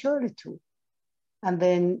prematurely too. And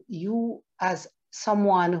then you, as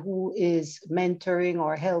someone who is mentoring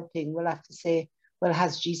or helping, will have to say, well,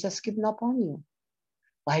 has Jesus given up on you?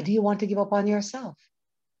 Why do you want to give up on yourself?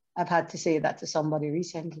 I've had to say that to somebody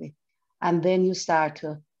recently. And then you start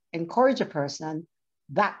to encourage a person,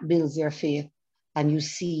 that builds their faith, and you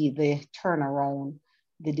see the turnaround,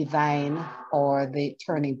 the divine or the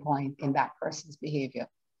turning point in that person's behavior.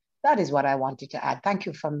 That is what I wanted to add. Thank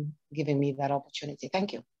you for giving me that opportunity.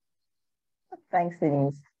 Thank you. Thanks,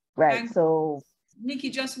 Denise. Right, so. Nikki,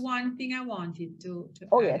 just one thing I wanted to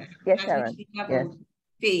oh, add. yes, Sharon. About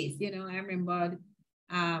faith, you know, I remembered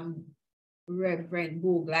Reverend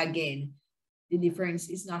Bogle again. The difference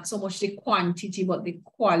is not so much the quantity, but the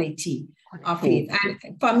quality of faith.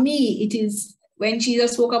 And for me, it is when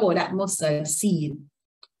Jesus spoke about that mustard seed,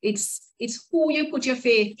 it's who you put your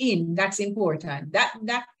faith in that's important.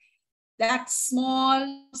 That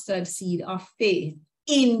small mustard seed of faith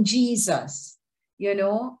in Jesus, you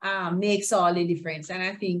know, makes all the difference. And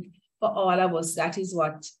I think for all of us, that is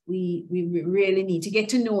what we really need to get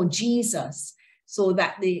to know Jesus, so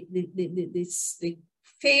that the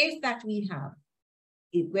faith that we have,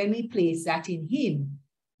 when we place that in him,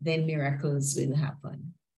 then miracles will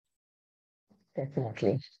happen.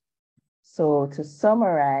 Definitely. So to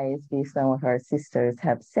summarize, based on what our sisters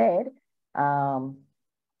have said,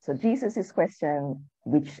 so Jesus's question,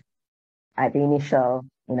 which at the initial,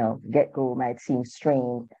 get-go might seem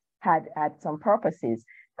strange, had some purposes,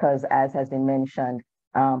 because as has been mentioned,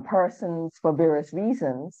 persons for various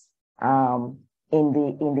reasons in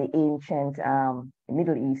the ancient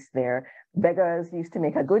Middle East there, beggars used to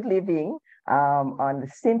make a good living on the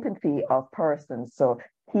sympathy of persons. So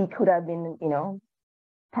he could have been,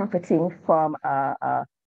 profiting from a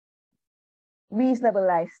reasonable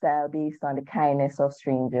lifestyle based on the kindness of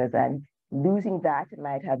strangers, and losing that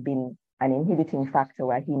might have been an inhibiting factor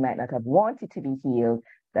why he might not have wanted to be healed.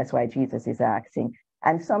 That's why Jesus is asking.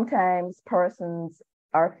 And sometimes persons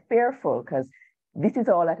are fearful because this is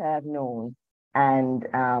all that I have known, and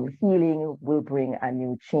healing will bring a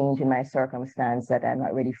new change in my circumstance that I'm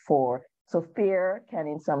not ready for. So fear can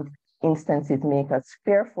in some instances make us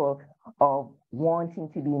fearful of wanting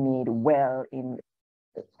to be made well in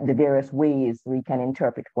the various ways we can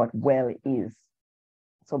interpret what well is.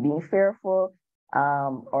 So being fearful,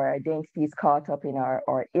 our identity is caught up in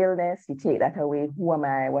our illness. You take that away. Who am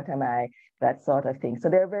I? What am I? That sort of thing. So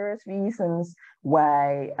there are various reasons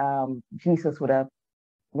why Jesus would have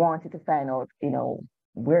wanted to find out,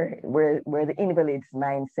 where the invalid's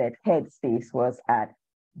mindset, headspace was at.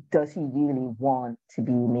 Does he really want to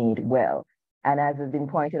be made well? And as has been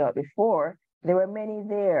pointed out before, there were many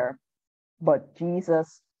there, but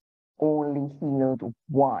Jesus only healed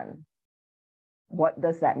one. What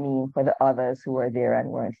does that mean for the others who were there and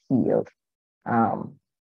weren't healed? That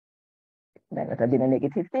would have been a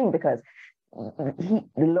negative thing, because the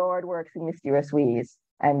Lord works in mysterious ways,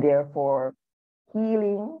 and therefore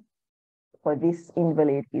healing for this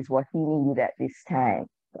invalid is what he needed at this time.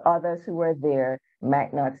 The others who were there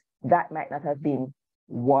might not have been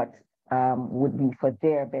what would be for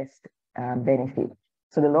their best benefit.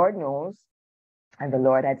 So the Lord knows, and the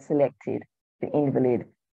Lord had selected the invalid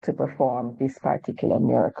to perform this particular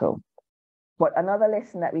miracle. But another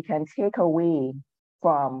lesson that we can take away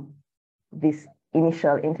from this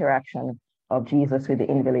initial interaction of Jesus with the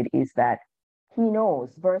invalid is that he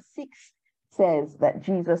knows. Verse 6 says that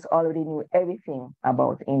Jesus already knew everything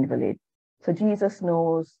about the invalid. So Jesus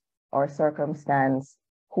knows our circumstance,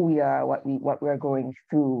 who we are, what we are going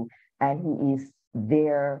through, and he is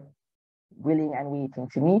there, willing and waiting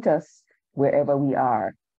to meet us wherever we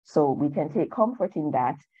are. So we can take comfort in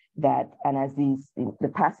that, and as the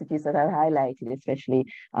passages that are highlighted, especially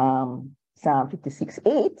Psalm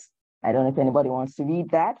 56:8. I don't know if anybody wants to read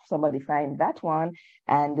that. Somebody find that one.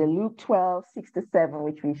 And the Luke 12:6-7,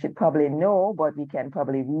 which we should probably know, but we can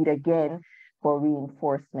probably read again for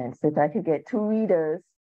reinforcement. So if I could get two readers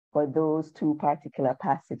for those two particular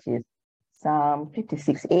passages, Psalm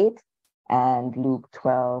 56:8 and Luke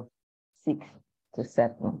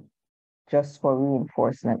 12:6-7, just for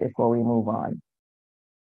reinforcement before we move on.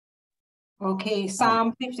 Okay,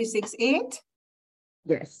 Psalm 56:8.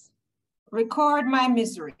 Yes. Record my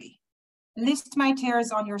misery. List my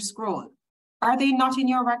tears on your scroll. Are they not in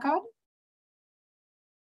your record?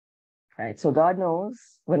 Right. So God knows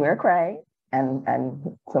when we're crying, and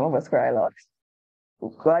some of us cry a lot.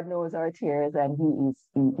 God knows our tears, and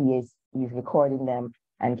He's recording them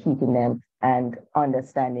and keeping them and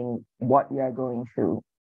understanding what we are going through.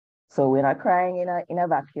 So we're not crying in a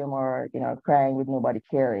vacuum, or crying with nobody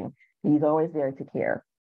caring. He's always there to care.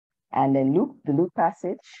 And then the Luke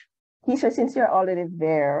passage. Keisha, since you're already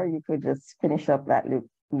there, you could just finish up that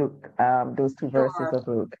Luke, those two verses of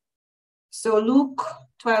Luke. So Luke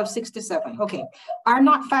 12:6-7. Okay. Are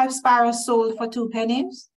not 5 sparrows sold for 2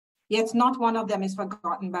 pennies? Yet not one of them is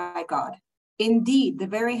forgotten by God. Indeed, the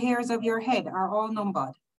very hairs of your head are all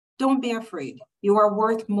numbered. Don't be afraid. You are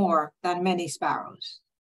worth more than many sparrows.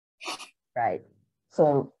 Right.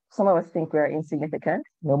 So some of us think we're insignificant.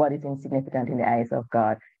 Nobody's insignificant in the eyes of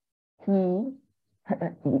God.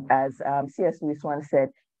 As C.S. Lewis once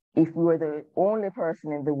said, if we were the only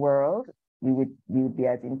person in the world, we would be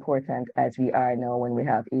as important as we are now when we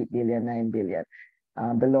have 8 billion, 9 billion.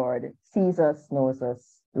 The Lord sees us, knows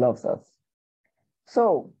us, loves us.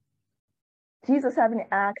 So Jesus having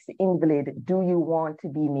asked the invalid, do you want to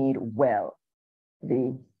be made well?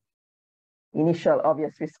 The initial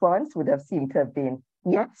obvious response would have seemed to have been,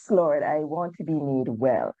 yes, Lord, I want to be made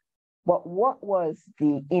well. But what was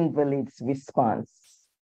the invalid's response?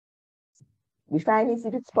 We find his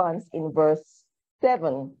response in verse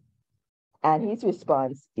 7, and his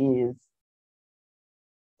response is,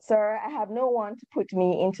 Sir, I have no one to put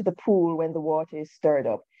me into the pool when the water is stirred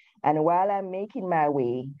up, and while I'm making my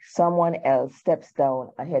way, someone else steps down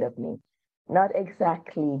ahead of me. Not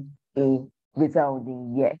exactly a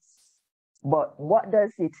resounding yes, but what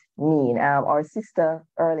does it mean? Our sister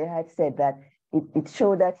earlier had said that it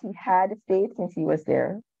showed that he had faith since he was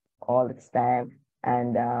there all this time.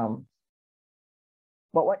 And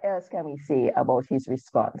but what else can we say about his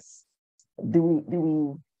response? Do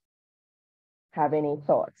we have any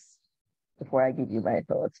thoughts before I give you my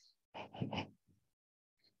thoughts?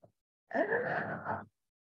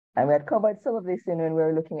 And we had covered some of this when we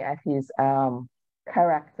were looking at his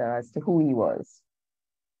character as to who he was.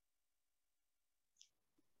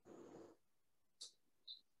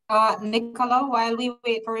 Nicola, while we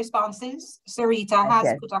wait for responses, Sarita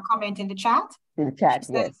has put a comment in the chat. In the chat,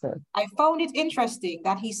 yes, sir. I found it interesting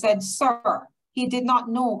that he said, sir. He did not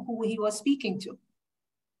know who he was speaking to.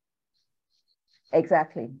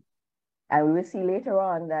 Exactly. And we will see later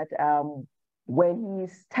on that when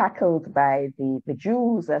he's tackled by the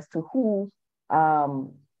Jews as to who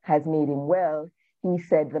has made him well, he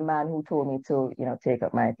said, the man who told me to, take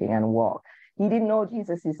up my thing and walk. He didn't know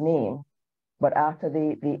Jesus' name. But after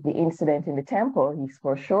the incident in the temple, he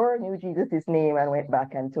for sure knew Jesus' name and went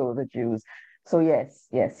back and told the Jews. So yes,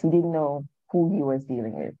 he didn't know who he was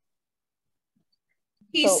dealing with.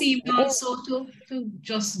 He seemed also to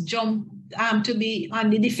just jump, to be on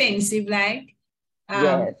the defensive, like,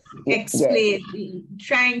 explain,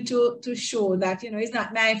 trying to show that, it's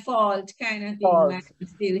not my fault kind of thing, like, I'm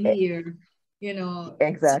still here,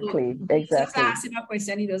 Exactly, so exactly. just ask him a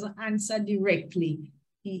question, he doesn't answer directly.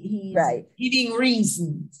 He's giving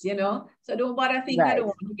reasons, so don't bother think I don't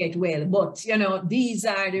want to get well, but, these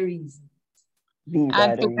are the reasons.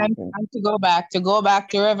 And to go back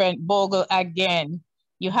to Reverend Bogle again,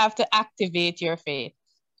 you have to activate your faith.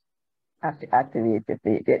 Have to activate your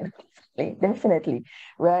faith, definitely.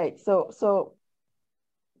 Right. So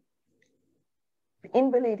the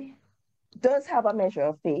invalid does have a measure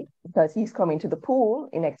of faith because he's coming to the pool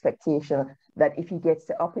in expectation that if he gets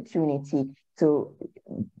the opportunity to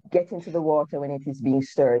get into the water when it is being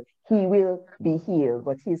stirred, he will be healed,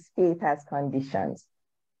 but his faith has conditions.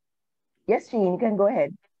 Yes, Jean, you can go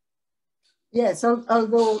ahead. Yes,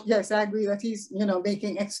 although, yes, I agree that he's,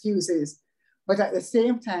 making excuses, but at the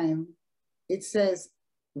same time, it says,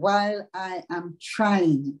 while I am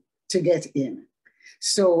trying to get in.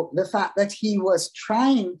 So the fact that he was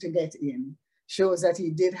trying to get in shows that he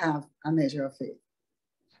did have a measure of faith.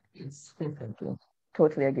 Yes, definitely.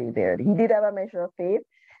 Totally agree there. He did have a measure of faith.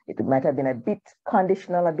 It might have been a bit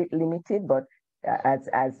conditional, a bit limited, but as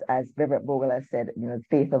Reverend Bogle has said, the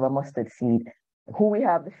faith of a mustard seed. Who we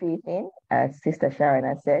have the faith in, as Sister Sharon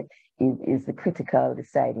has said, is the critical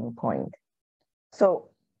deciding point. So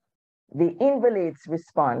the invalid's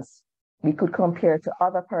response, we could compare to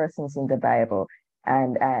other persons in the Bible.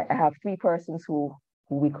 And I have three persons who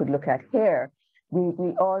we could look at here.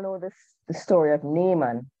 We all know the story of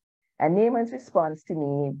Naaman. And Naaman's response to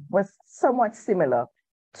me was somewhat similar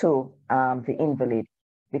to the invalid,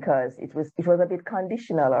 because it was a bit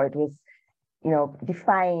conditional, or it was,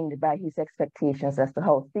 defined by his expectations as to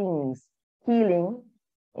how healing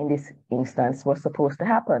in this instance was supposed to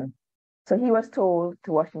happen. So he was told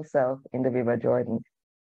to wash himself in the River Jordan.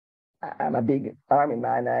 I'm a big army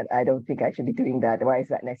man, and I don't think I should be doing that. Why is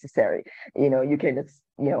that necessary? You can just,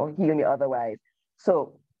 heal me otherwise.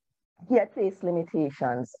 So he had placed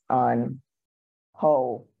limitations on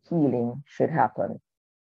how healing should happen.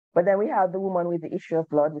 But then we have the woman with the issue of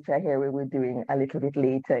blood, which I hear we were doing a little bit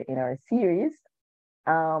later in our series.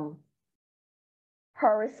 Her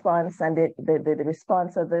response and the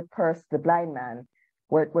response of the blind man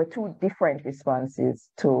were two different responses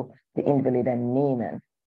to the invalid and Naaman.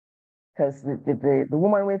 Because the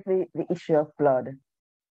woman with the issue of blood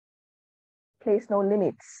placed no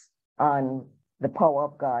limits on the power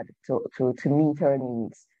of God to meet her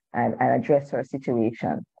needs and address her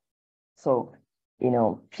situation. So,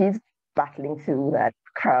 she's battling through that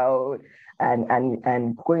crowd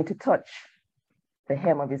and going to touch the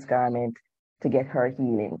hem of his garment to get her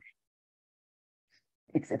healing.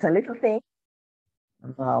 It's a little thing,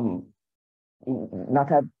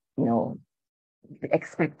 not a, the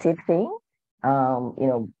expected thing.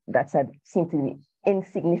 That's seemed to be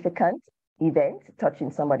insignificant event,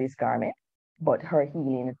 touching somebody's garment, but her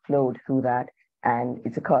healing flowed through that. And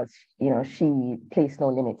it's because, she placed no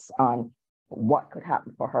limits on what could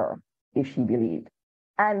happen for her if she believed.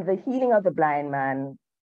 And the healing of the blind man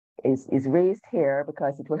is raised here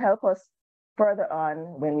because it will help us further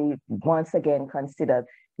on when we once again consider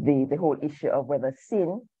the whole issue of whether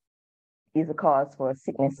sin is a cause for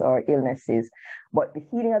sickness or illnesses. But the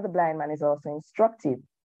healing of the blind man is also instructive,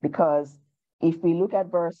 because if we look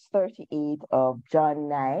at verse 38 of John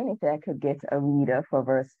 9, if I could get a reader for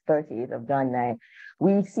verse 38 of John 9,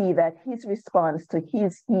 we see that his response to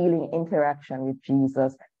his healing interaction with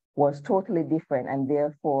Jesus was totally different, and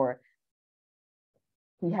therefore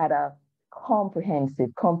he had a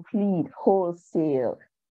comprehensive, complete, wholesale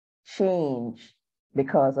change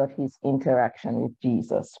because of his interaction with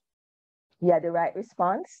Jesus. He had the right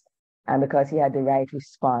response, and because he had the right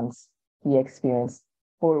response, he experienced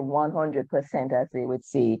full 100%, as they would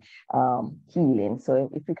say, healing. So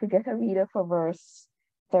if we could get a reader for verse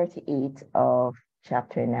 38 of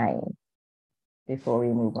chapter 9 before we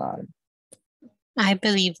move on. I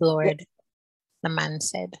believe, Lord, the man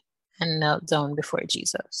said, and knelt down before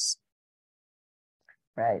Jesus.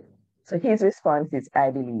 Right. So his response is,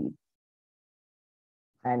 I believe.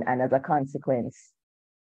 And as a consequence,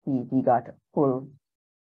 he got full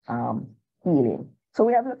healing. So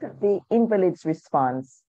we have looked at the invalid's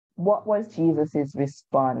response. What was Jesus's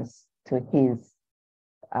response to his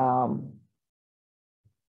to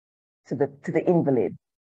the invalid?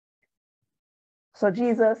 So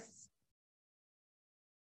Jesus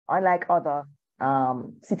unlike other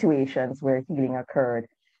situations where healing occurred,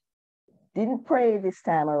 didn't pray this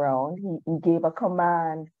time around. He gave a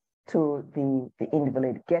command to the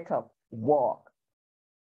invalid, get up, walk.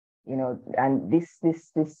 You know, and this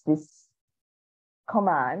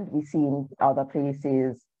command we see in other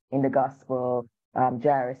places in the gospel.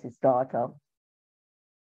 Jairus' daughter,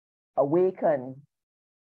 awaken,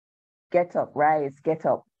 get up, rise, get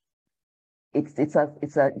up. It's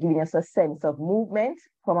giving us a sense of movement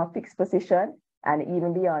from a fixed position, and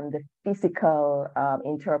even beyond the physical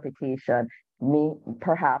interpretation,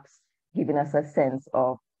 perhaps giving us a sense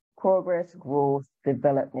of progress, growth,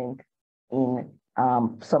 development in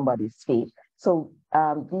somebody's faith. So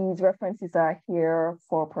these references are here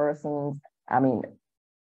for persons. I mean,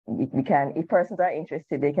 we can, if persons are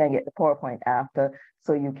interested, they can get the PowerPoint after,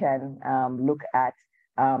 so you can look at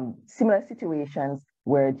similar situations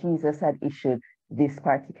where Jesus had issued this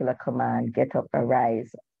particular command, get up,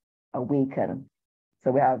 arise, awaken. So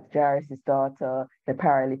we have Jairus' daughter, the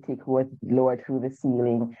paralytic who was lowered through the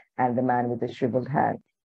ceiling, and the man with the shriveled hand.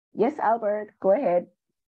 Yes, Albert, go ahead.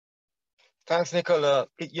 Thanks, Nicola.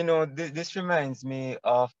 You know, this reminds me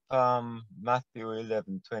of Matthew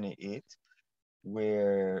 11:28,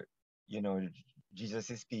 where, you know, Jesus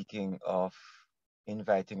is speaking of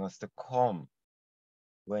inviting us to come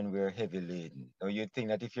when we're heavy laden. Now, you'd think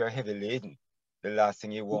that if you're heavy laden, the last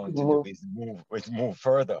thing you want to do is move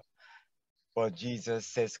further. But Jesus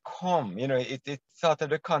says, come. You know, it's sort of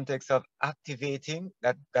the context of activating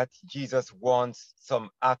that Jesus wants some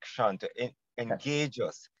action to engage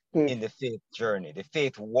us in the faith journey, the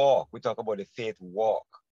faith walk. We talk about the faith walk,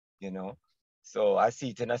 you know. So I see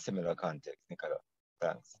it in a similar context, Nicola.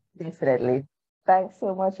 Thanks. Definitely. Thanks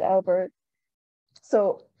so much, Albert.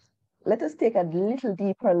 So let us take a little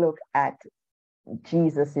deeper look at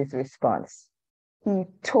Jesus's response. He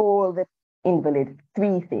told the invalid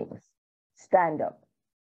three things: stand up,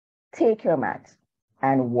 take your mat,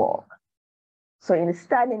 and walk. So in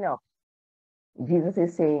standing up, Jesus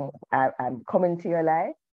is saying, I'm coming to your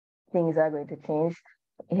life. Things are going to change.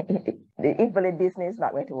 The invalid business is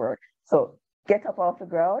not going to work. So get up off the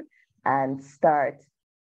ground and start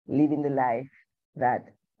living the life that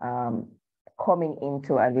coming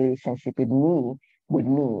into a relationship with me would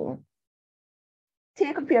mean.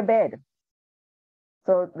 Take up your bed.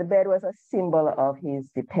 So the bed was a symbol of his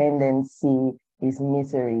dependency, his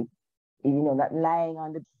misery, you know, not lying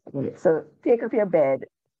on the. So take up your bed.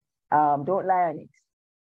 Don't lie on it.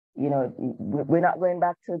 You know, we're not going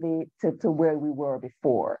back to where we were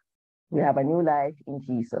before. We have a new life in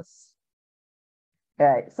Jesus. All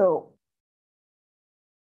right. So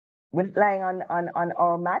we're not lying on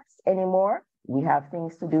our mats anymore. We have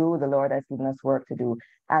things to do. The Lord has given us work to do,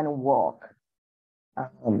 and walk.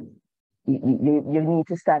 You need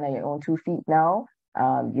to stand on your own 2 feet now.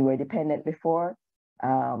 You were dependent before.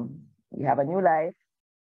 You have a new life,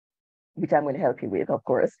 which I'm going to help you with, of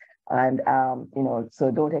course. And, you know,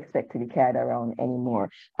 so don't expect to be carried around anymore.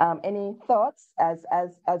 Any thoughts as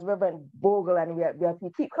Reverend Bogle, and we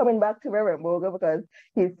keep coming back to Reverend Bogle because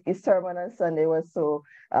his sermon on Sunday was so,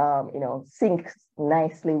 you know, syncs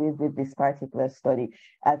nicely with this particular study.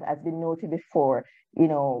 As been noted before, you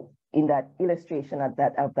know, in that illustration of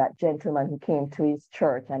that gentleman who came to his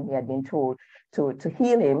church and he had been told to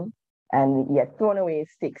heal him, and he had thrown away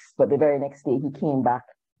his sticks, but the very next day he came back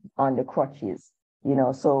on the crutches. You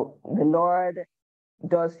know, so the Lord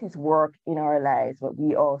does his work in our lives, but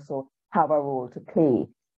we also have a role to play.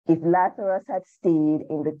 If Lazarus had stayed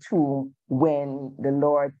in the tomb when the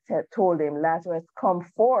Lord told him, Lazarus, come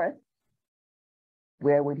forth,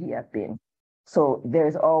 where would he have been? So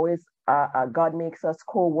there's always, God makes us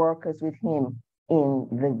co-workers with him in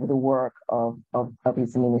the work of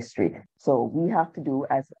his ministry. So we have to do,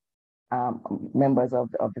 as members of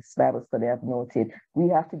this Bible study have noted, we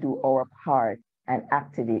have to do our part and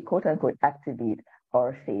activate, quote unquote, activate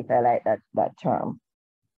our faith. I like that term.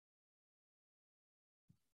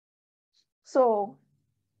 So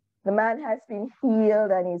the man has been healed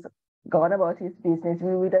and he's gone about his business.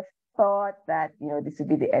 We would have thought that, you know, this would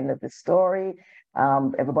be the end of the story.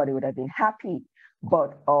 Everybody would have been happy,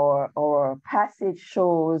 but our passage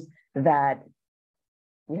shows that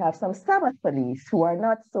we have some Sabbath police who are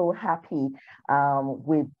not so happy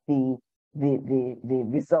with the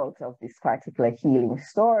result of this particular healing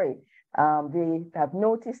story. They have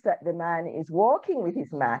noticed that the man is walking with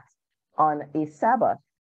his mat on a Sabbath.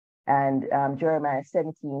 And Jeremiah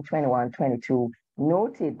 17:21-22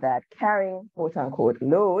 noted that carrying, quote unquote,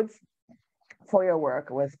 loads for your work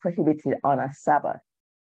was prohibited on a Sabbath.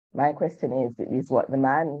 My question is what the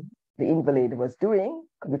man, the invalid, was doing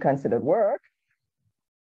could be considered work?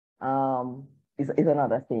 is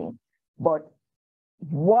another thing. But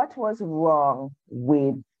what was wrong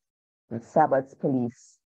with the Sabbath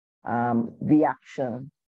police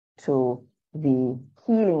reaction to the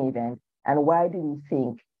healing event, and why do you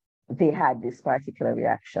think they had this particular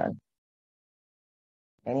reaction?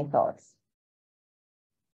 Any thoughts?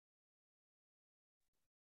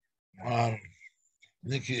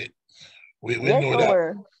 Nikki, we know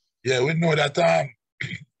that. Yeah, we know that.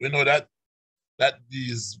 We know that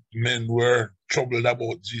these men were troubled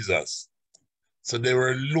about Jesus, so they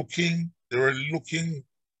were looking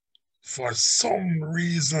for some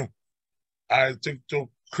reason, I think, to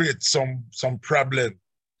create some problem.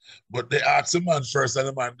 But they asked the man first, and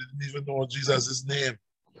the man didn't even know Jesus' name.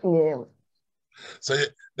 Yeah. So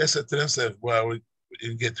they said to themselves, well, we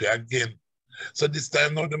can get to it again. So this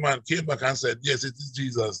time now the man came back and said, yes, it is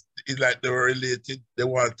Jesus. It's like they were related. They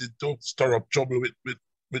wanted to stir up trouble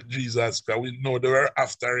with Jesus, because we know they were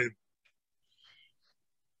after him.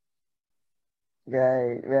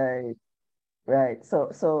 Right.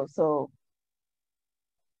 So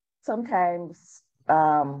sometimes,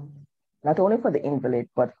 not only for the invalid,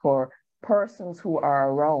 but for persons who are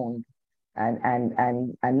around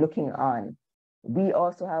and looking on, we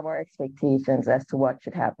also have our expectations as to what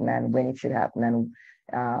should happen and when it should happen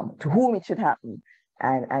and to whom it should happen.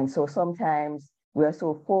 And so sometimes we're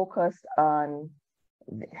so focused on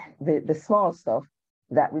the small stuff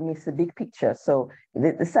that we miss the big picture. So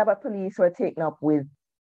the Sabbath police were taken up with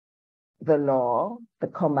the law, the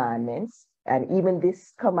commandments, and even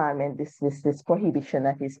this commandment, this prohibition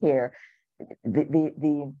that is here,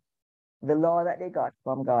 the law that they got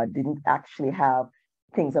from God didn't actually have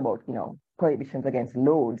things about, prohibitions against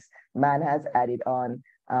loads. Man has added on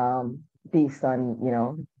based on,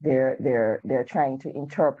 they're trying to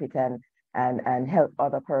interpret and help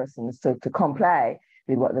other persons to comply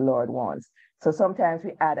with what the Lord wants. So sometimes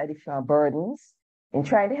we add additional burdens in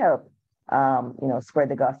trying to help, spread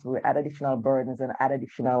the gospel. We add additional burdens and add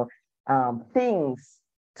additional things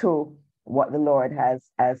to what the Lord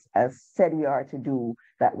has said we are to do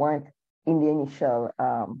that weren't in the initial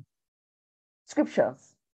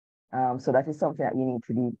scriptures. So that is something that we need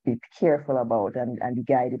to be careful about and be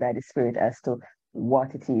guided by the Spirit as to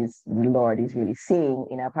what it is the Lord is really saying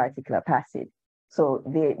in a particular passage. So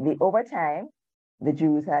over time, the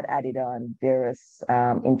Jews had added on various,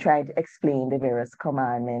 in trying to explain the various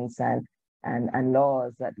commandments and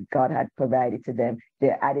laws that God had provided to them,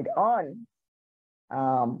 they added on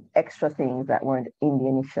extra things that weren't in the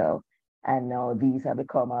initial. And now these have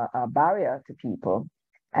become a barrier to people.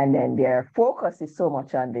 And then their focus is so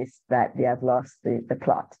much on this that they have lost the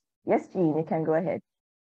plot. Yes, Jean, you can go ahead.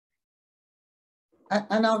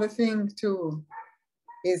 Another thing too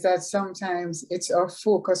is that sometimes it's our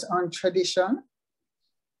focus on tradition.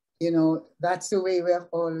 That's the way we have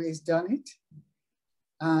always done it.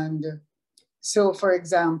 And so, for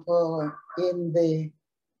example, in the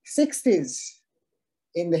 60s,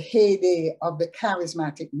 in the heyday of the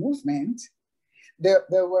charismatic movement,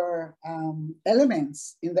 there were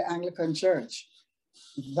elements in the Anglican Church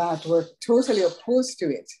that were totally opposed to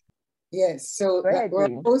it. Yes, so that were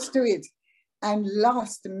opposed to it and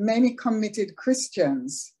lost many committed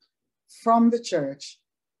Christians from the church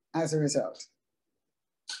as a result.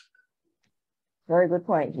 Very good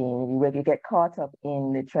point, Jean. You get caught up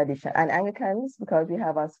in the tradition. And Anglicans, because we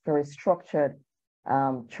have a very structured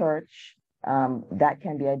church, that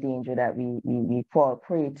can be a danger that we fall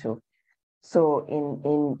prey to. So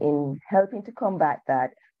in helping to combat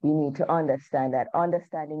that, we need to understand that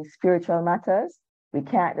understanding spiritual matters, we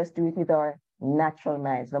can't just do it with our natural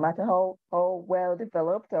minds. No matter how well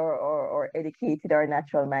developed or educated our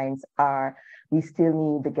natural minds are, we still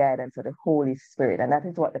need the guidance of the Holy Spirit. And that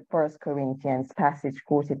is what the 1 Corinthians passage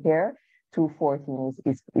quoted here, 2:14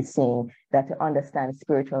 is saying, that to understand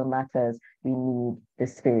spiritual matters, we need the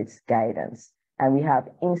Spirit's guidance. And we have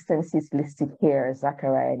instances listed here,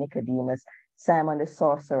 Zachariah, Nicodemus, Simon the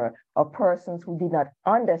sorcerer, of persons who did not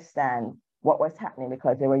understand what was happening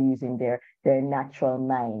because they were using their natural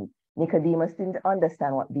mind. Nicodemus didn't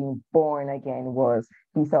understand what being born again was.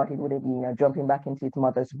 He thought it would have been jumping back into his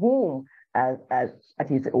mother's womb at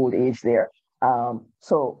his old age there.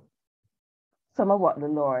 So some of what the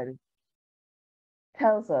Lord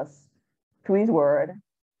tells us through his word,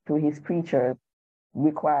 through his preachers,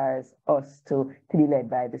 requires us to be led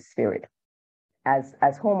by the Spirit. As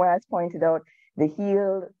Homer has pointed out, the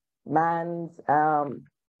healed man's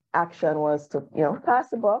action was to pass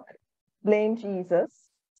the buck, blame Jesus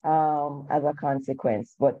as a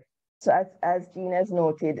consequence. But so as Jean has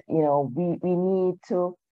noted, we need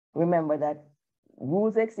to remember that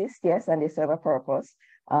rules exist, yes, and they serve a purpose,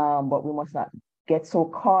 but we must not get so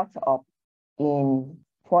caught up in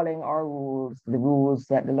following our rules, the rules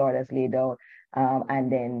that the Lord has laid out,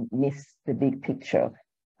 and then miss the big picture.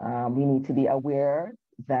 We need to be aware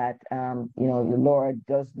that the Lord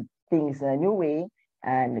does things in a new way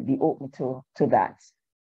and be open to that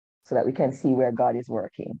so that we can see where God is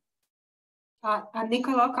working. And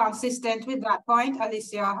Nicola, consistent with that point,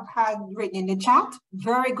 Alicia had written in the chat,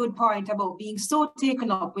 very good point about being so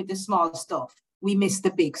taken up with the small stuff. We miss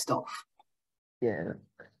the big stuff. Yeah.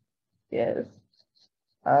 Yes.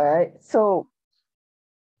 All right. So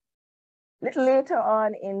little later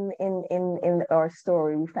on in our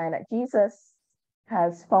story, we find that Jesus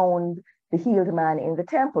has found the healed man in the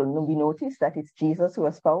temple. And we notice that it's Jesus who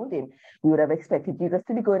has found him. We would have expected Jesus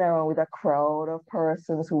to be going around with a crowd of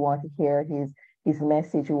persons who want to hear his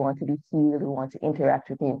message, who want to be healed, who want to interact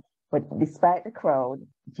with him. But despite the crowd,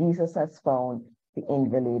 Jesus has found the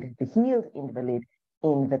invalid, the healed invalid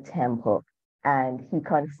in the temple. And he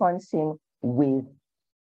confronts him with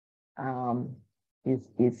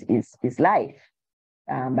his life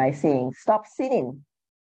by saying, stop sinning.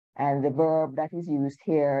 And the verb that is used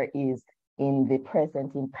here is in the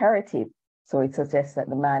present imperative. So it suggests that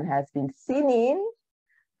the man has been sinning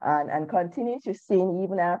and continues to sin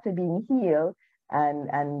even after being healed.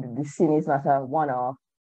 And the sin is not a one-off,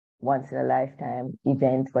 once in a lifetime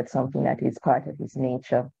event, but something that is part of his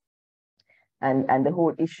nature. And the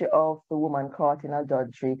whole issue of the woman caught in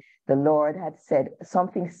adultery, the Lord had said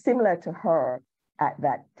something similar to her at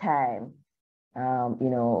that time.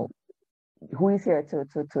 Who is here to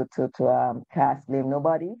cast blame?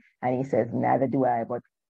 Nobody. And he says, neither do I, but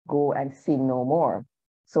go and sin no more.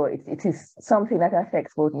 So it is something that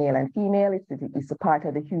affects both male and female. It's a part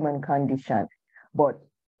of the human condition. But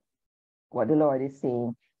what the Lord is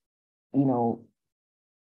saying,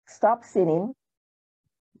 stop sinning,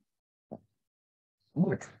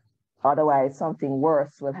 but otherwise something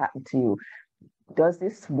worse will happen to you. Does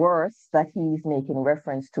this worse that he's making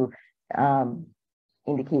reference to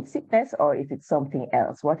indicate sickness, or is it something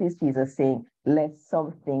else? What is Jesus saying? Let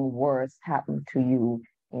something worse happen to you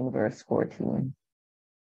in verse 14.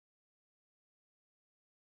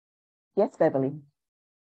 Yes, Beverly.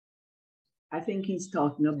 I think he's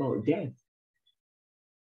talking about death,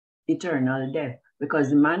 eternal death, because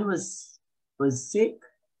the man was sick,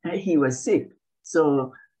 he was sick.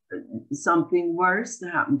 So something worse to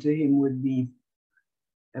happen to him would be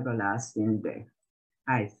everlasting death,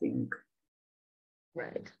 I think.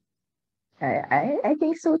 Right. I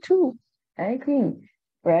think so too. I agree.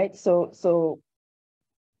 Right. So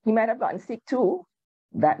he might have gotten sick too.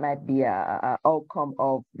 That might be a outcome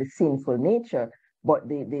of the sinful nature. But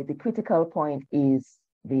the critical point is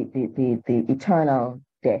the eternal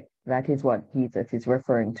death. That is what Jesus is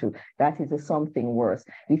referring to. That is something worse.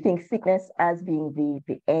 We think sickness as being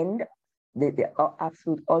the end, the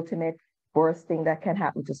absolute ultimate worst thing that can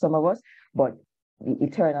happen to some of us, but the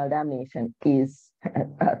eternal damnation is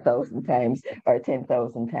 1,000 times or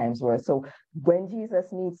 10,000 times worse. So when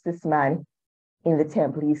Jesus meets this man in the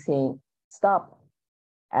temple, he's saying, stop.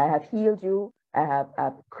 I have healed you.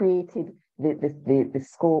 I've created the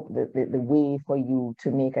scope, the way for you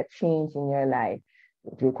to make a change in your life.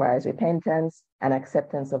 It requires repentance and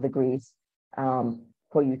acceptance of the grace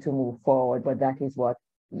for you to move forward. But that is what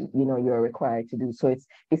you're required to do. So it's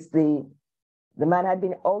the man had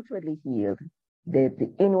been outwardly healed.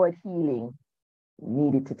 The inward healing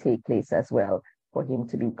needed to take place as well for him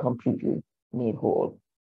to be completely made whole.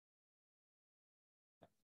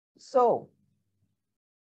 So,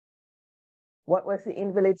 what was the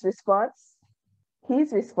invalid's response?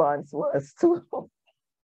 His response was to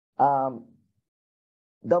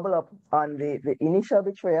double up on the initial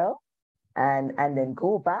betrayal and then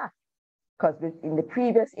go back. Because in the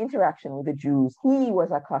previous interaction with the Jews, he was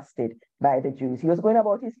accosted by the Jews. He was going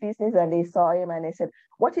about his business and they saw him and they said,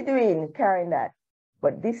 what are you doing carrying that?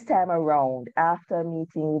 But this time around, after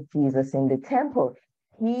meeting with Jesus in the temple,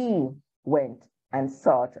 he went and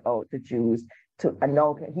sought out the Jews and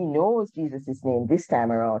now he knows Jesus' name this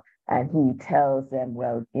time around, and he tells them,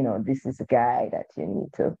 well, this is a guy that you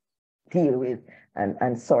need to deal with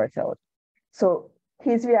and sort out. So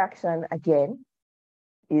his reaction again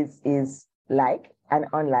is like and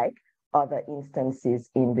unlike other instances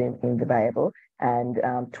in the Bible, and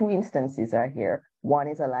two instances are here. One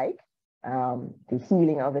is alike, the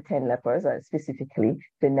healing of the 10 lepers, or specifically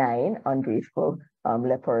the 9 ungrateful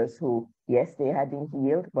lepers who, yes, they had been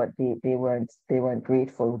healed, but they weren't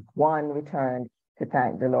grateful. One returned to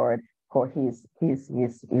thank the Lord for his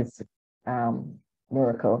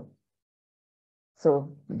miracle.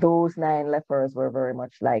 So those 9 lepers were very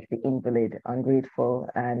much like the invalid, ungrateful,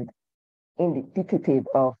 and indicative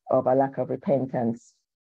of a lack of repentance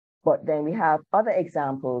But then we have other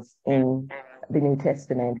examples in the New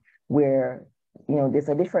Testament where, you know, there's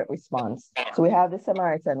a different response. So we have the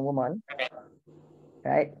Samaritan woman,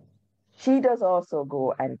 right? She does also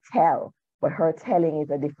go and tell, but her telling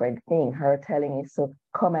is a different thing. Her telling is to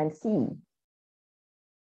come and see.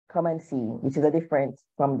 Come and see, which is a different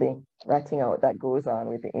from the ratting out that goes on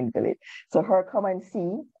with the invalid. So her come and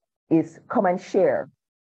see is come and share.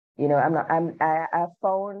 You know, I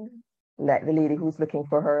found, like the lady who's looking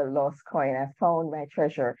for her lost coin, I found my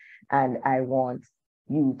treasure and I want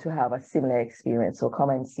you to have a similar experience. So come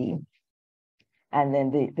and see. And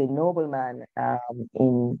then the nobleman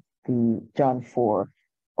in the John 4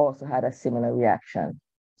 also had a similar reaction.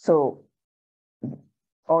 So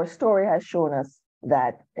our story has shown us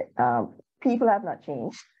that people have not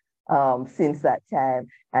changed since that time,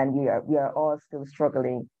 and we are all still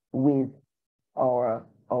struggling with our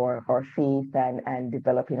faith and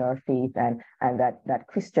developing our faith and that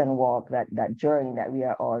Christian walk, that journey that we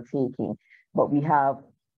are all taking. But we have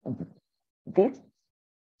this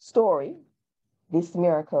story, this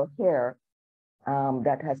miracle here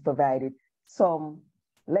that has provided some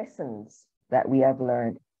lessons that we have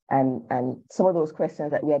learned, and some of those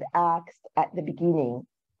questions that we had asked at the beginning.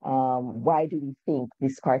 Why do we think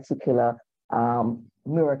this particular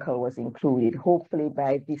miracle was included? Hopefully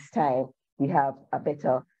by this time we have a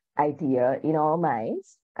better idea in our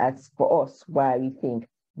minds as for us why we think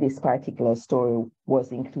this particular story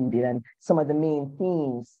was included, and some of the main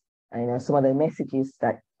themes, you know, some of the messages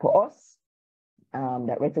that for us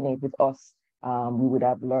that resonate with us. We would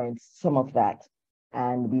have learned some of that,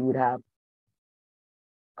 and we would have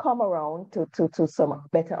come around to some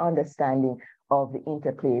better understanding of the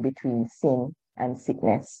interplay between sin and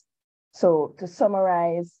sickness. So to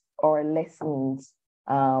summarize our lessons,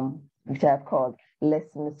 which I've called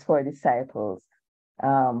lessons for disciples,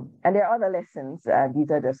 and there are other lessons.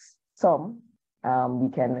 These are just some we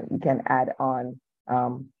can add on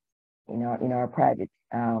in our private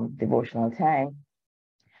devotional time.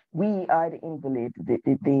 We are the invalid.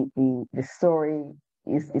 The story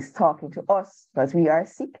is talking to us because we are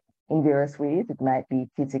sick in various ways. It might be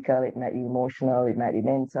physical, it might be emotional, it might be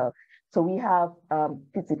mental. So we have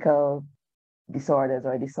physical disorders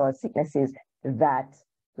or disorder sicknesses that,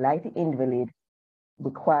 like the invalid,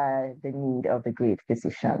 require the need of the great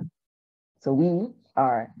physician. So we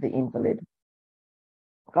are the invalid.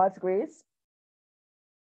 God's grace,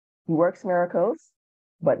 He works miracles,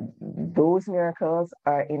 but those miracles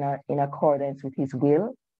are in accordance with His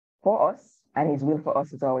will for us, and His will for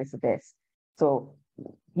us is always the best. So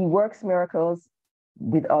He works miracles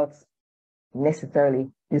without necessarily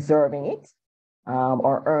deserving it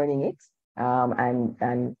or earning it.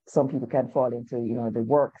 And some people can fall into, the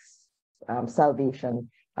works, salvation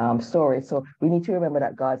story. So we need to remember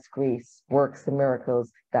that God's grace works the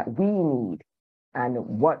miracles that we need. And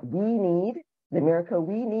what we need, the miracle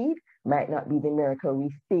we need, might not be the miracle we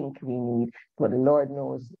think we need, but the Lord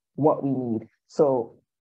knows what we need. So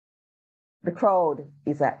the crowd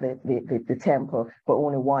is at the temple, but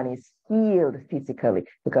only one is healed physically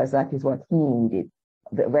because that is what he needed.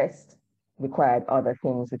 The rest required other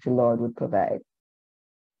things which the Lord would provide.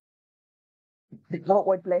 The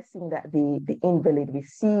outward blessing that the invalid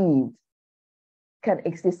received can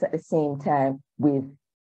exist at the same time with,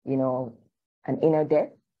 an inner death,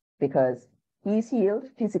 because he's healed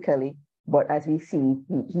physically, but as we see,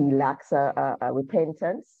 he lacks a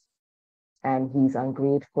repentance, and he's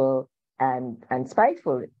ungrateful and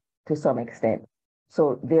spiteful to some extent.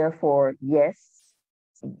 So therefore, yes,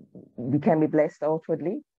 we can be blessed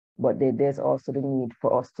outwardly, but there's also the need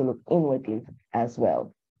for us to look inwardly as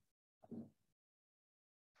well.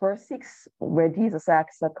 Verse 6, where Jesus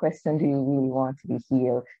asks that question, do you really want to be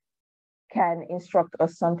healed, can instruct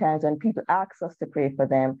us sometimes when people ask us to pray for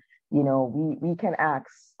them. We can ask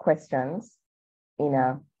questions in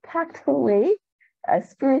a tactful way, a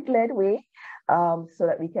spirit-led way, so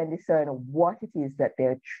that we can discern what it is that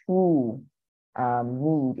their true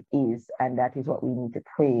need is, and that is what we need to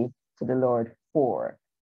pray to the Lord for.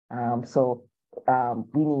 So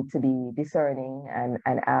we need to be discerning and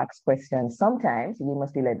ask questions. Sometimes we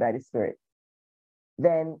must be led by the Spirit.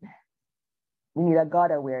 Then we need a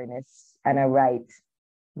God awareness and a right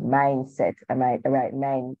mindset, a right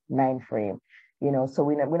mind frame. So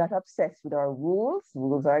we're not obsessed with our rules.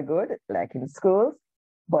 Rules are good, like in schools,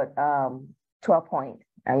 but to a point.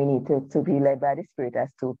 And we need to be led by the Spirit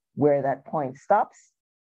as to where that point stops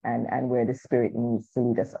and where the Spirit needs to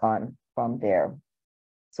lead us on from there,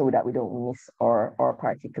 so that we don't miss our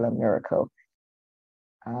particular miracle.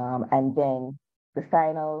 And then the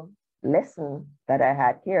final lesson that I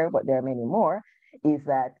had here, but there are many more, is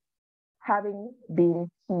that having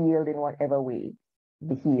been healed in whatever way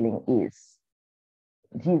the healing is,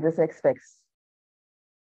 Jesus expects,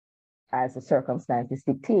 as the circumstances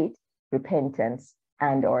dictate, repentance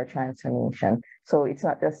and or transformation. So it's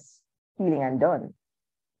not just healing and done.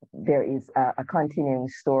 There is a continuing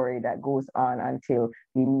story that goes on until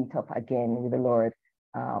we meet up again with the Lord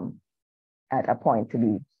at a time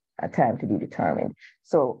to be determined.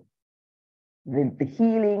 So the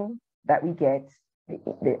healing that we get,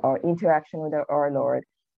 our interaction with our Lord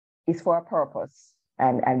is for a purpose,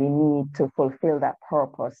 and we need to fulfill that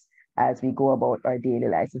purpose as we go about our daily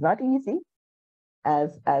lives. It's not easy.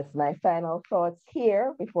 As my final thoughts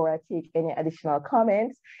here, before I take any additional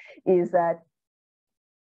comments, is that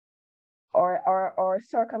our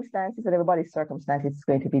circumstances and everybody's circumstances is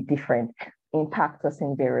going to be different, impact us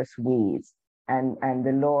in various ways. And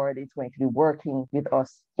the Lord is going to be working with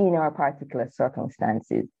us in our particular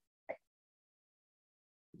circumstances.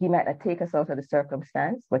 He might not take us out of the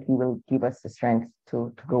circumstance, but he will give us the strength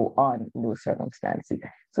to go on in those circumstances.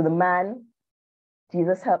 So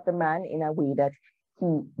Jesus helped the man in a way that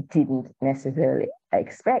he didn't necessarily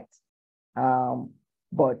expect,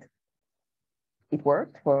 but it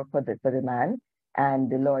worked for the man. And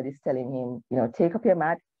the Lord is telling him, take up your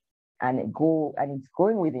mat and go, and it's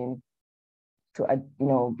going with him to,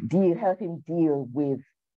 help him deal with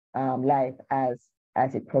life as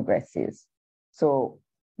it progresses. So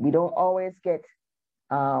we don't always get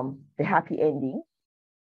the happy ending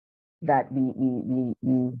that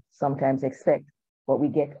we sometimes expect, but we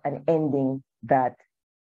get an ending that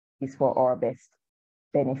is for our best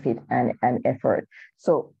benefit and effort.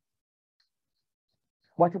 So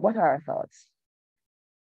what are our thoughts?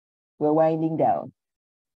 We're winding down.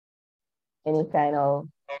 Any final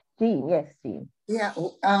theme? Yes, Jean. Yeah,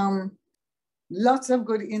 lots of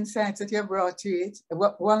good insights that you brought to it.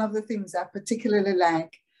 One of the things I particularly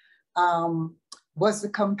like was the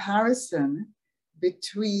comparison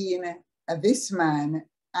between this man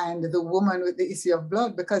and the woman with the issue of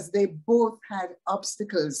blood, because they both had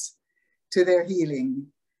obstacles to their healing.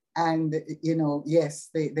 And, yes,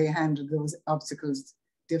 they handled those obstacles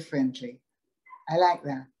differently. I like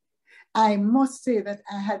that. I must say that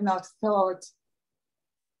I had not thought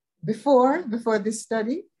before this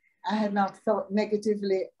study, I had not thought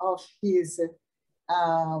negatively of his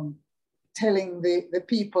telling the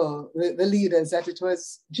people, the leaders, that it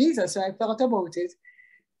was Jesus. So I thought about it,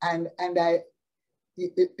 and I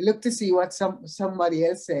looked to see what somebody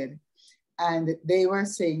else said, and they were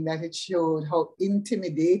saying that it showed how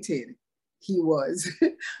intimidated he was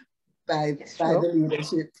by the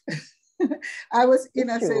leadership. I was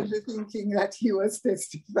innocently thinking that he was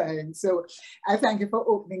testifying. So I thank you for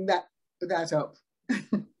opening that up.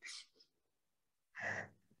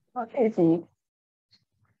 Okay, Steve.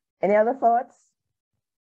 Any other thoughts?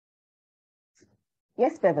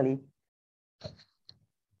 Yes, Beverly.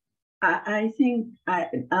 I think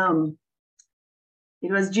it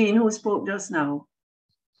was Jean who spoke just now.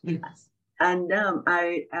 Yes. And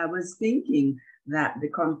I was thinking that the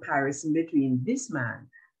comparison between this man,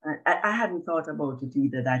 I hadn't thought about it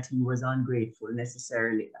either, that he was ungrateful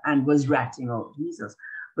necessarily and was ratting out Jesus.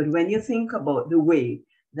 But when you think about the way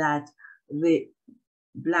that the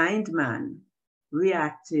blind man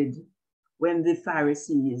reacted when the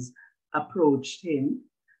Pharisees approached him,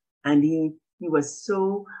 and he was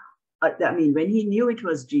so, when he knew it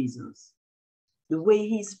was Jesus, the way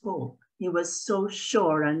he spoke, he was so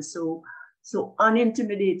sure and so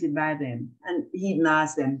unintimidated by them. And he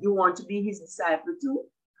asked them, you want to be his disciple too?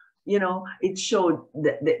 It showed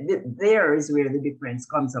that there is where the difference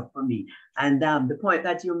comes up for me. And the point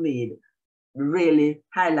that you made really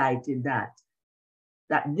highlighted that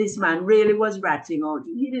this man really was ratting out.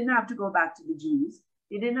 He didn't have to go back to the Jews.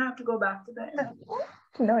 He didn't have to go back to them.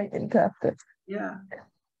 No, he didn't have to. Yeah.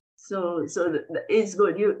 So it's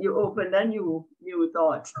good. You opened a new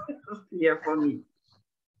thought here for me.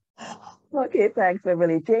 Okay, thanks,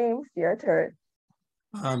 Beverly. James, your turn.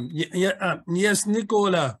 Yes,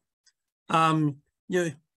 Nicola.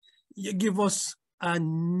 You give us a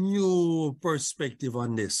new perspective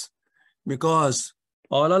on this, because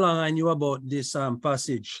all along I knew about this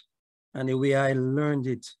passage, and the way I learned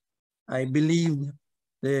it, I believe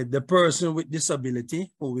the person with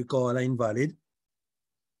disability, who we call an invalid,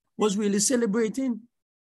 was really celebrating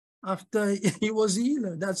after he was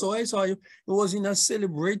healed. That's how I saw you. He was in a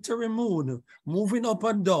celebratory mood, moving up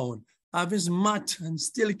and down, have his mat and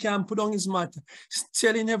still can't put on his mat,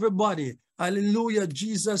 telling everybody, hallelujah,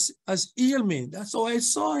 Jesus has healed me. That's how I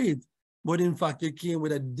saw it. But in fact, he came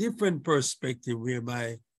with a different perspective,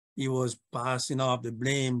 whereby he was passing off the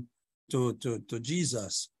blame to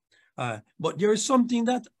Jesus. But there is something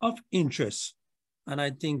that of interest, and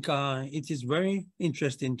I think it is very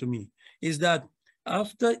interesting to me, is that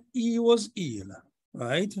after he was healed,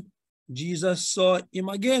 right, Jesus saw him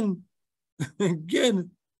again,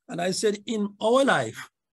 again. And I said, in our life,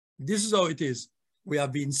 this is how it is. We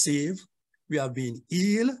have been saved, we have been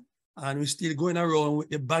healed, and we're still going around with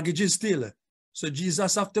the baggages still. So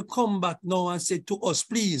Jesus have to come back now and say to us,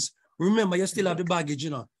 please, remember, you still have the baggage, you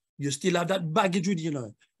know. You still have that baggage with you, you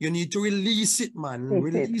know. You need to release it, man.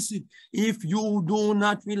 Release it. If you do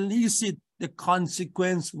not release it, the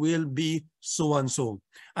consequence will be so and so.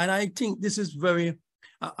 And I think this is very,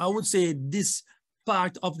 I would say this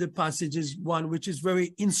part of the passage is one which is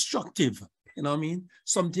very instructive. You know what I mean?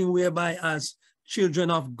 Something whereby as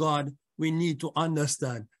children of God, we need to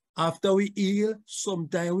understand. After we heal,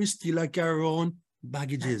 sometimes we still carry around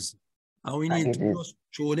baggages. And we need to just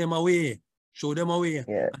throw them away. Show them away.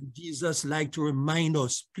 Yeah. And Jesus like to remind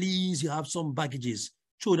us, please, you have some baggages.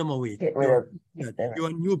 Throw them away. You're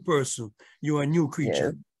a new person. You're a new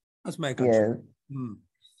creature. Yes. That's my contribution.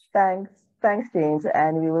 Yes. Thanks, James.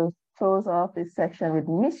 And we will close off this section with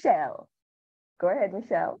Michelle. Go ahead,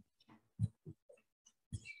 Michelle.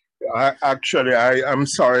 I'm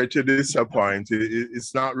sorry to disappoint.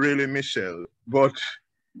 It's not really Michelle, but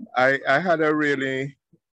I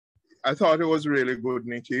thought it was really good,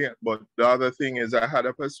 Nikki, but the other thing is I had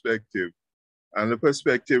a perspective, and the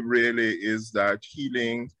perspective really is that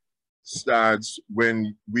healing starts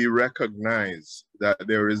when we recognize that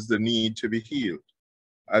there is the need to be healed.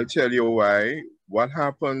 I'll tell you why. What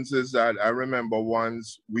happens is that I remember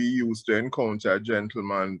once we used to encounter a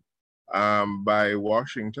gentleman by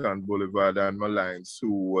Washington Boulevard and Malines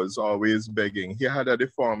who was always begging. He had a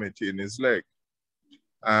deformity in his leg.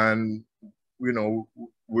 And, you know,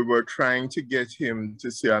 we were trying to get him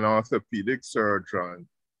to see an orthopedic surgeon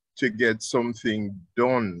to get something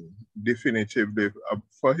done definitively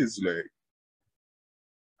for his leg.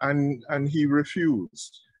 And he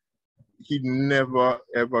refused. He never,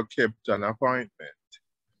 ever kept an appointment.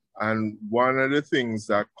 And one of the things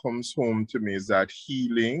that comes home to me is that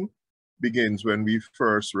healing begins when we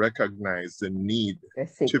first recognize the need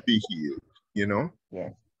to be healed, you know?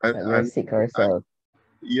 Yes, we're sick ourselves.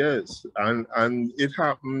 Yes, and it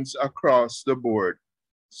happens across the board.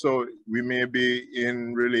 So we may be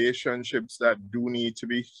in relationships that do need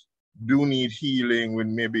healing, with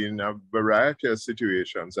maybe in a variety of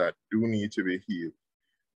situations that do need to be healed.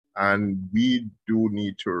 And we do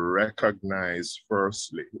need to recognize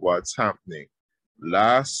firstly what's happening.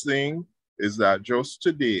 Last thing is that just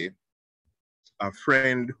today, a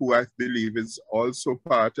friend who I believe is also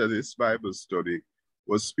part of this Bible study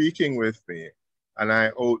was speaking with me, and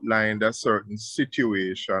I outlined a certain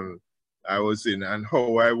situation I was in and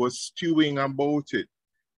how I was stewing about it.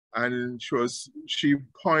 And she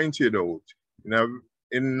pointed out, you know,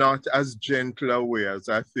 in not as gentle a way as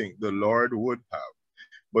I think the Lord would have,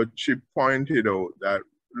 but she pointed out that,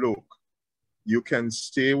 look, you can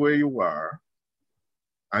stay where you are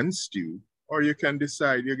and stew, or you can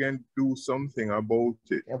decide you can do something about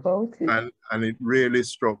it. And it really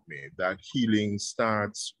struck me that healing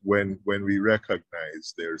starts when we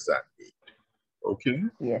recognize there's that need. Okay?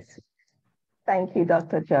 Yes. Thank you,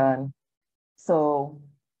 Dr. John. So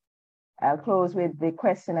I'll close with the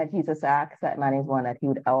question that Jesus asked. That man is one that he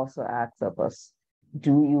would also ask of us.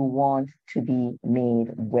 Do you want to be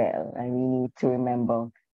made well? And we need to remember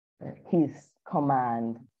his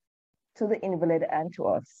command to the invalid and to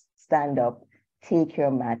us. Stand up, take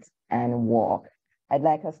your mat, and walk. I'd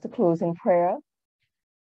like us to close in prayer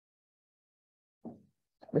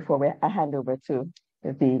before I hand over to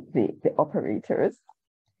the operators.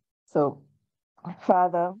 So,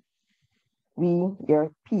 Father, we,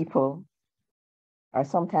 your people, are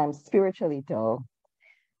sometimes spiritually dull,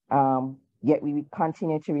 yet we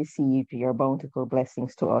continue to receive your bountiful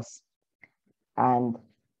blessings to us. And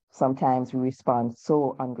sometimes we respond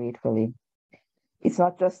so ungratefully. It's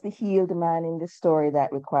not just the healed man in the story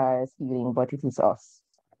that requires healing, but it is us.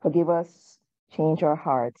 Forgive us, change our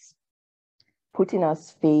hearts, put in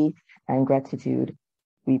us faith and gratitude,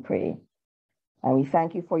 we pray. And we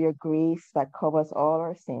thank you for your grace that covers all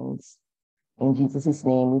our sins. In Jesus'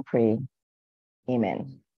 name we pray.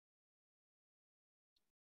 Amen.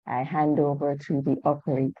 I hand over to the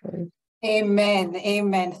operator. Amen.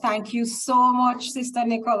 Amen. Thank you so much, Sister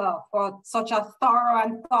Nicola, for such a thorough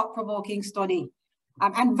and thought-provoking study.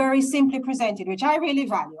 And very simply presented, which I really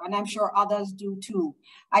value, and I'm sure others do too.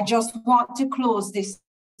 I just want to close this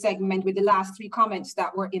segment with the last 3 comments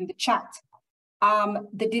that were in the chat.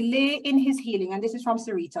 The delay in his healing, and this is from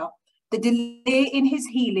Sarita, the delay in his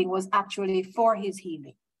healing was actually for his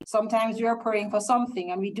healing. Sometimes we are praying for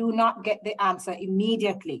something and we do not get the answer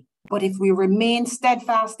immediately. But if we remain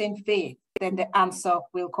steadfast in faith, then the answer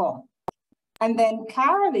will come. And then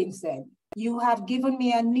Carolyn said, you have given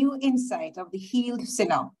me a new insight of the healed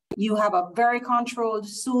sinner. You have a very controlled,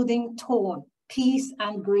 soothing tone. Peace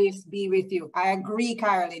and grace be with you. I agree,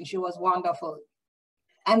 Carolyn. She was wonderful.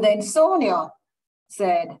 And then Sonia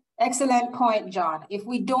said, excellent point, John. If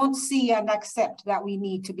we don't see and accept that we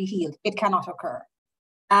need to be healed, it cannot occur.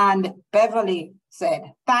 And Beverly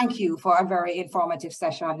said, thank you for a very informative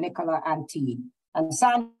session, Nicola and team. And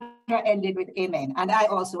Sandra ended with amen. And I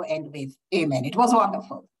also end with amen. It was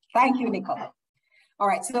wonderful. Thank you, Nicola. All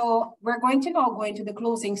right, so we're going to now go into the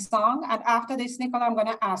closing song. And after this, Nicola, I'm going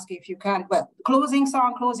to ask you if you can, well, closing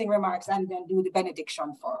song, closing remarks, and then do the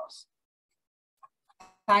benediction for us.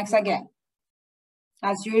 Thanks again.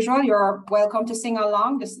 As usual, you're welcome to sing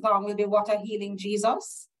along. The song will be What a Healing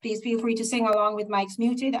Jesus. Please feel free to sing along with mics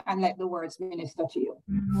muted and let the words minister to you.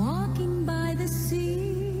 Walking by the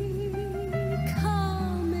sea,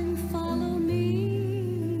 come and follow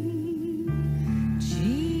me.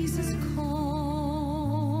 Jesus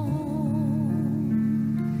called.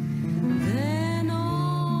 Then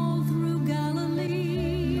all through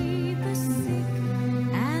Galilee, the sick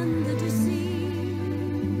and the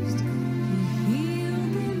diseased, he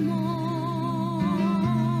healed them all.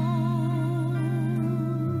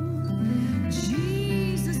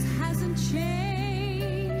 Jesus hasn't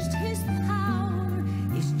changed, his power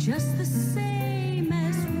is just the same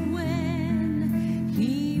as when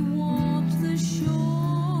he walked the shore.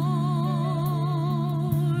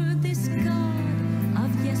 This God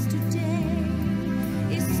of yesterday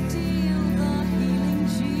is still the healing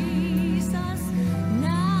Jesus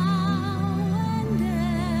now and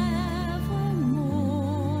evermore.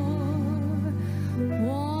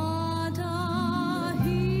 What a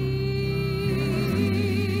healing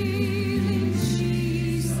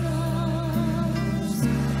Jesus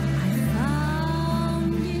I found.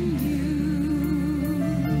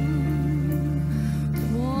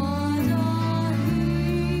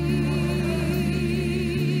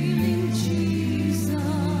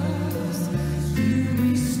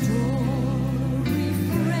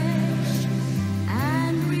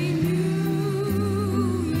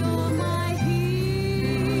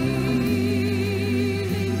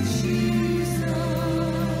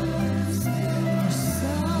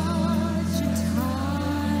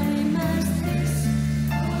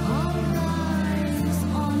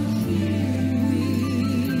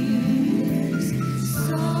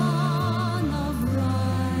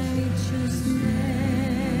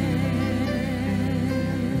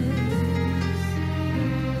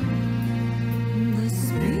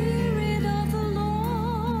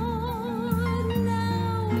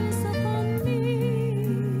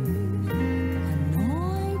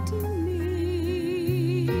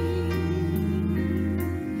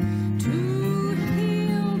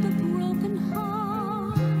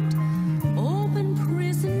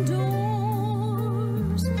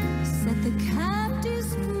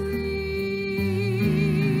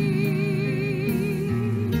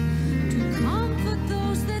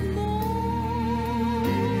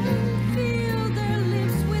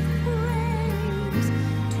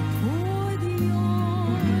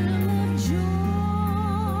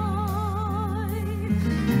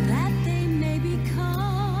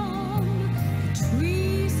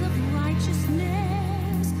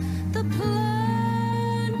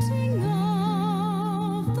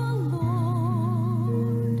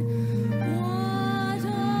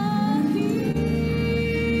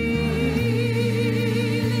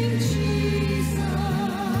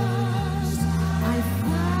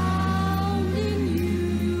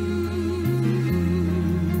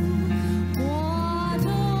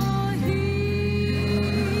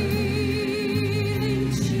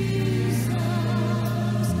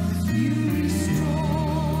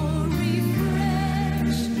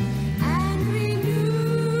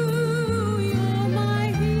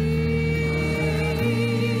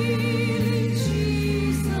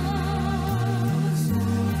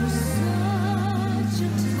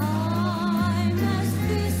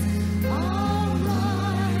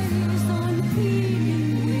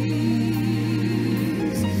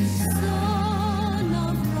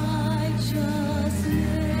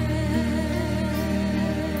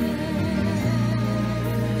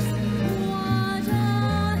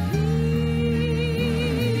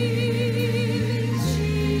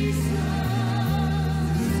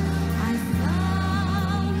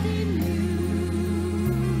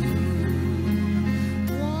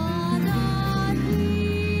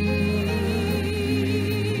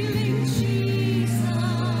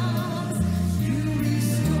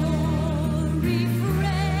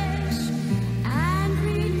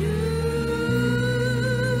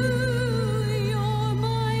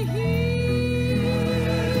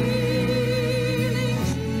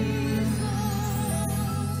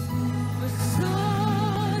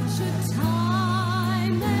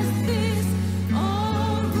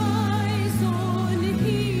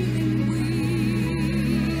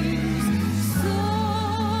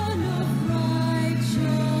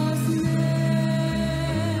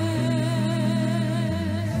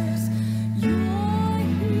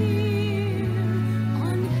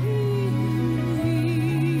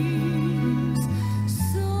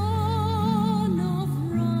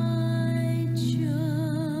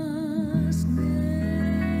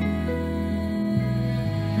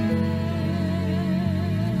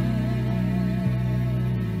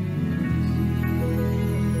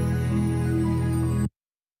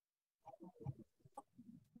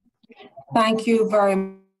 Thank you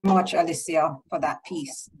very much, Alicia, for that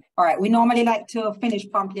piece. All right, we normally like to finish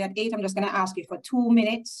promptly at 8. I'm just going to ask you for 2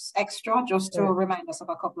 minutes extra just to remind us of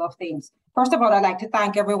a couple of things. First of all, I'd like to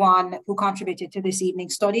thank everyone who contributed to this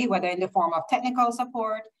evening's study, whether in the form of technical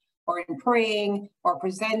support or in praying or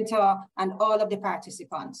presenter and all of the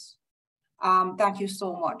participants. Thank you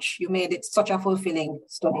so much. You made it such a fulfilling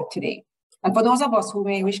study today. And for those of us who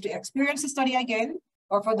may wish to experience the study again,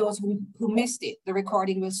 or for those who missed it, the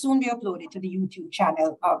recording will soon be uploaded to the YouTube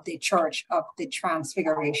channel of the Church of the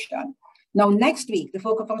Transfiguration. Now, next week, the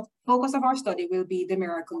focus of our study will be the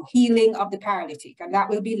miracle healing of the paralytic, and that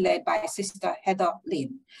will be led by Sister Heather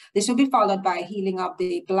Lynn. This will be followed by healing of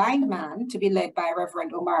the blind man, to be led by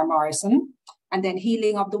Reverend Omar Morrison, and then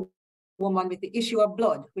healing of the woman with the issue of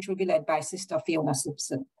blood, which will be led by Sister Fiona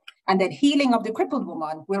Simpson. And then healing of the crippled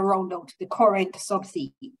woman will round out the current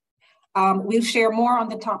sub-theme. We'll share more on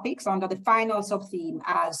the topics under the final sub-theme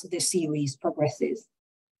as the series progresses.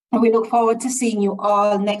 And we look forward to seeing you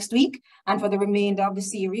all next week. And for the remainder of the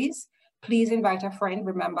series, please invite a friend.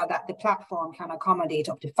 Remember that the platform can accommodate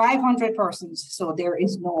up to 500 persons, so there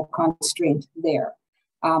is no constraint there.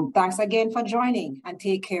 Thanks again for joining, and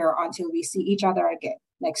take care until we see each other again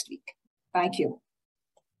next week. Thank you.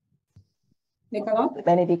 Nicola? The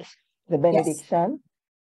benediction. Yes.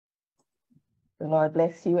 The Lord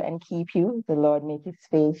bless you and keep you. The Lord make his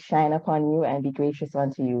face shine upon you and be gracious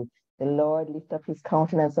unto you. The Lord lift up his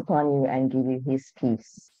countenance upon you and give you his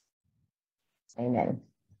peace. Amen.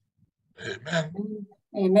 Amen.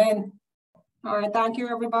 Amen. All right. Thank you,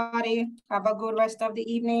 everybody. Have a good rest of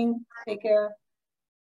the evening. Take care.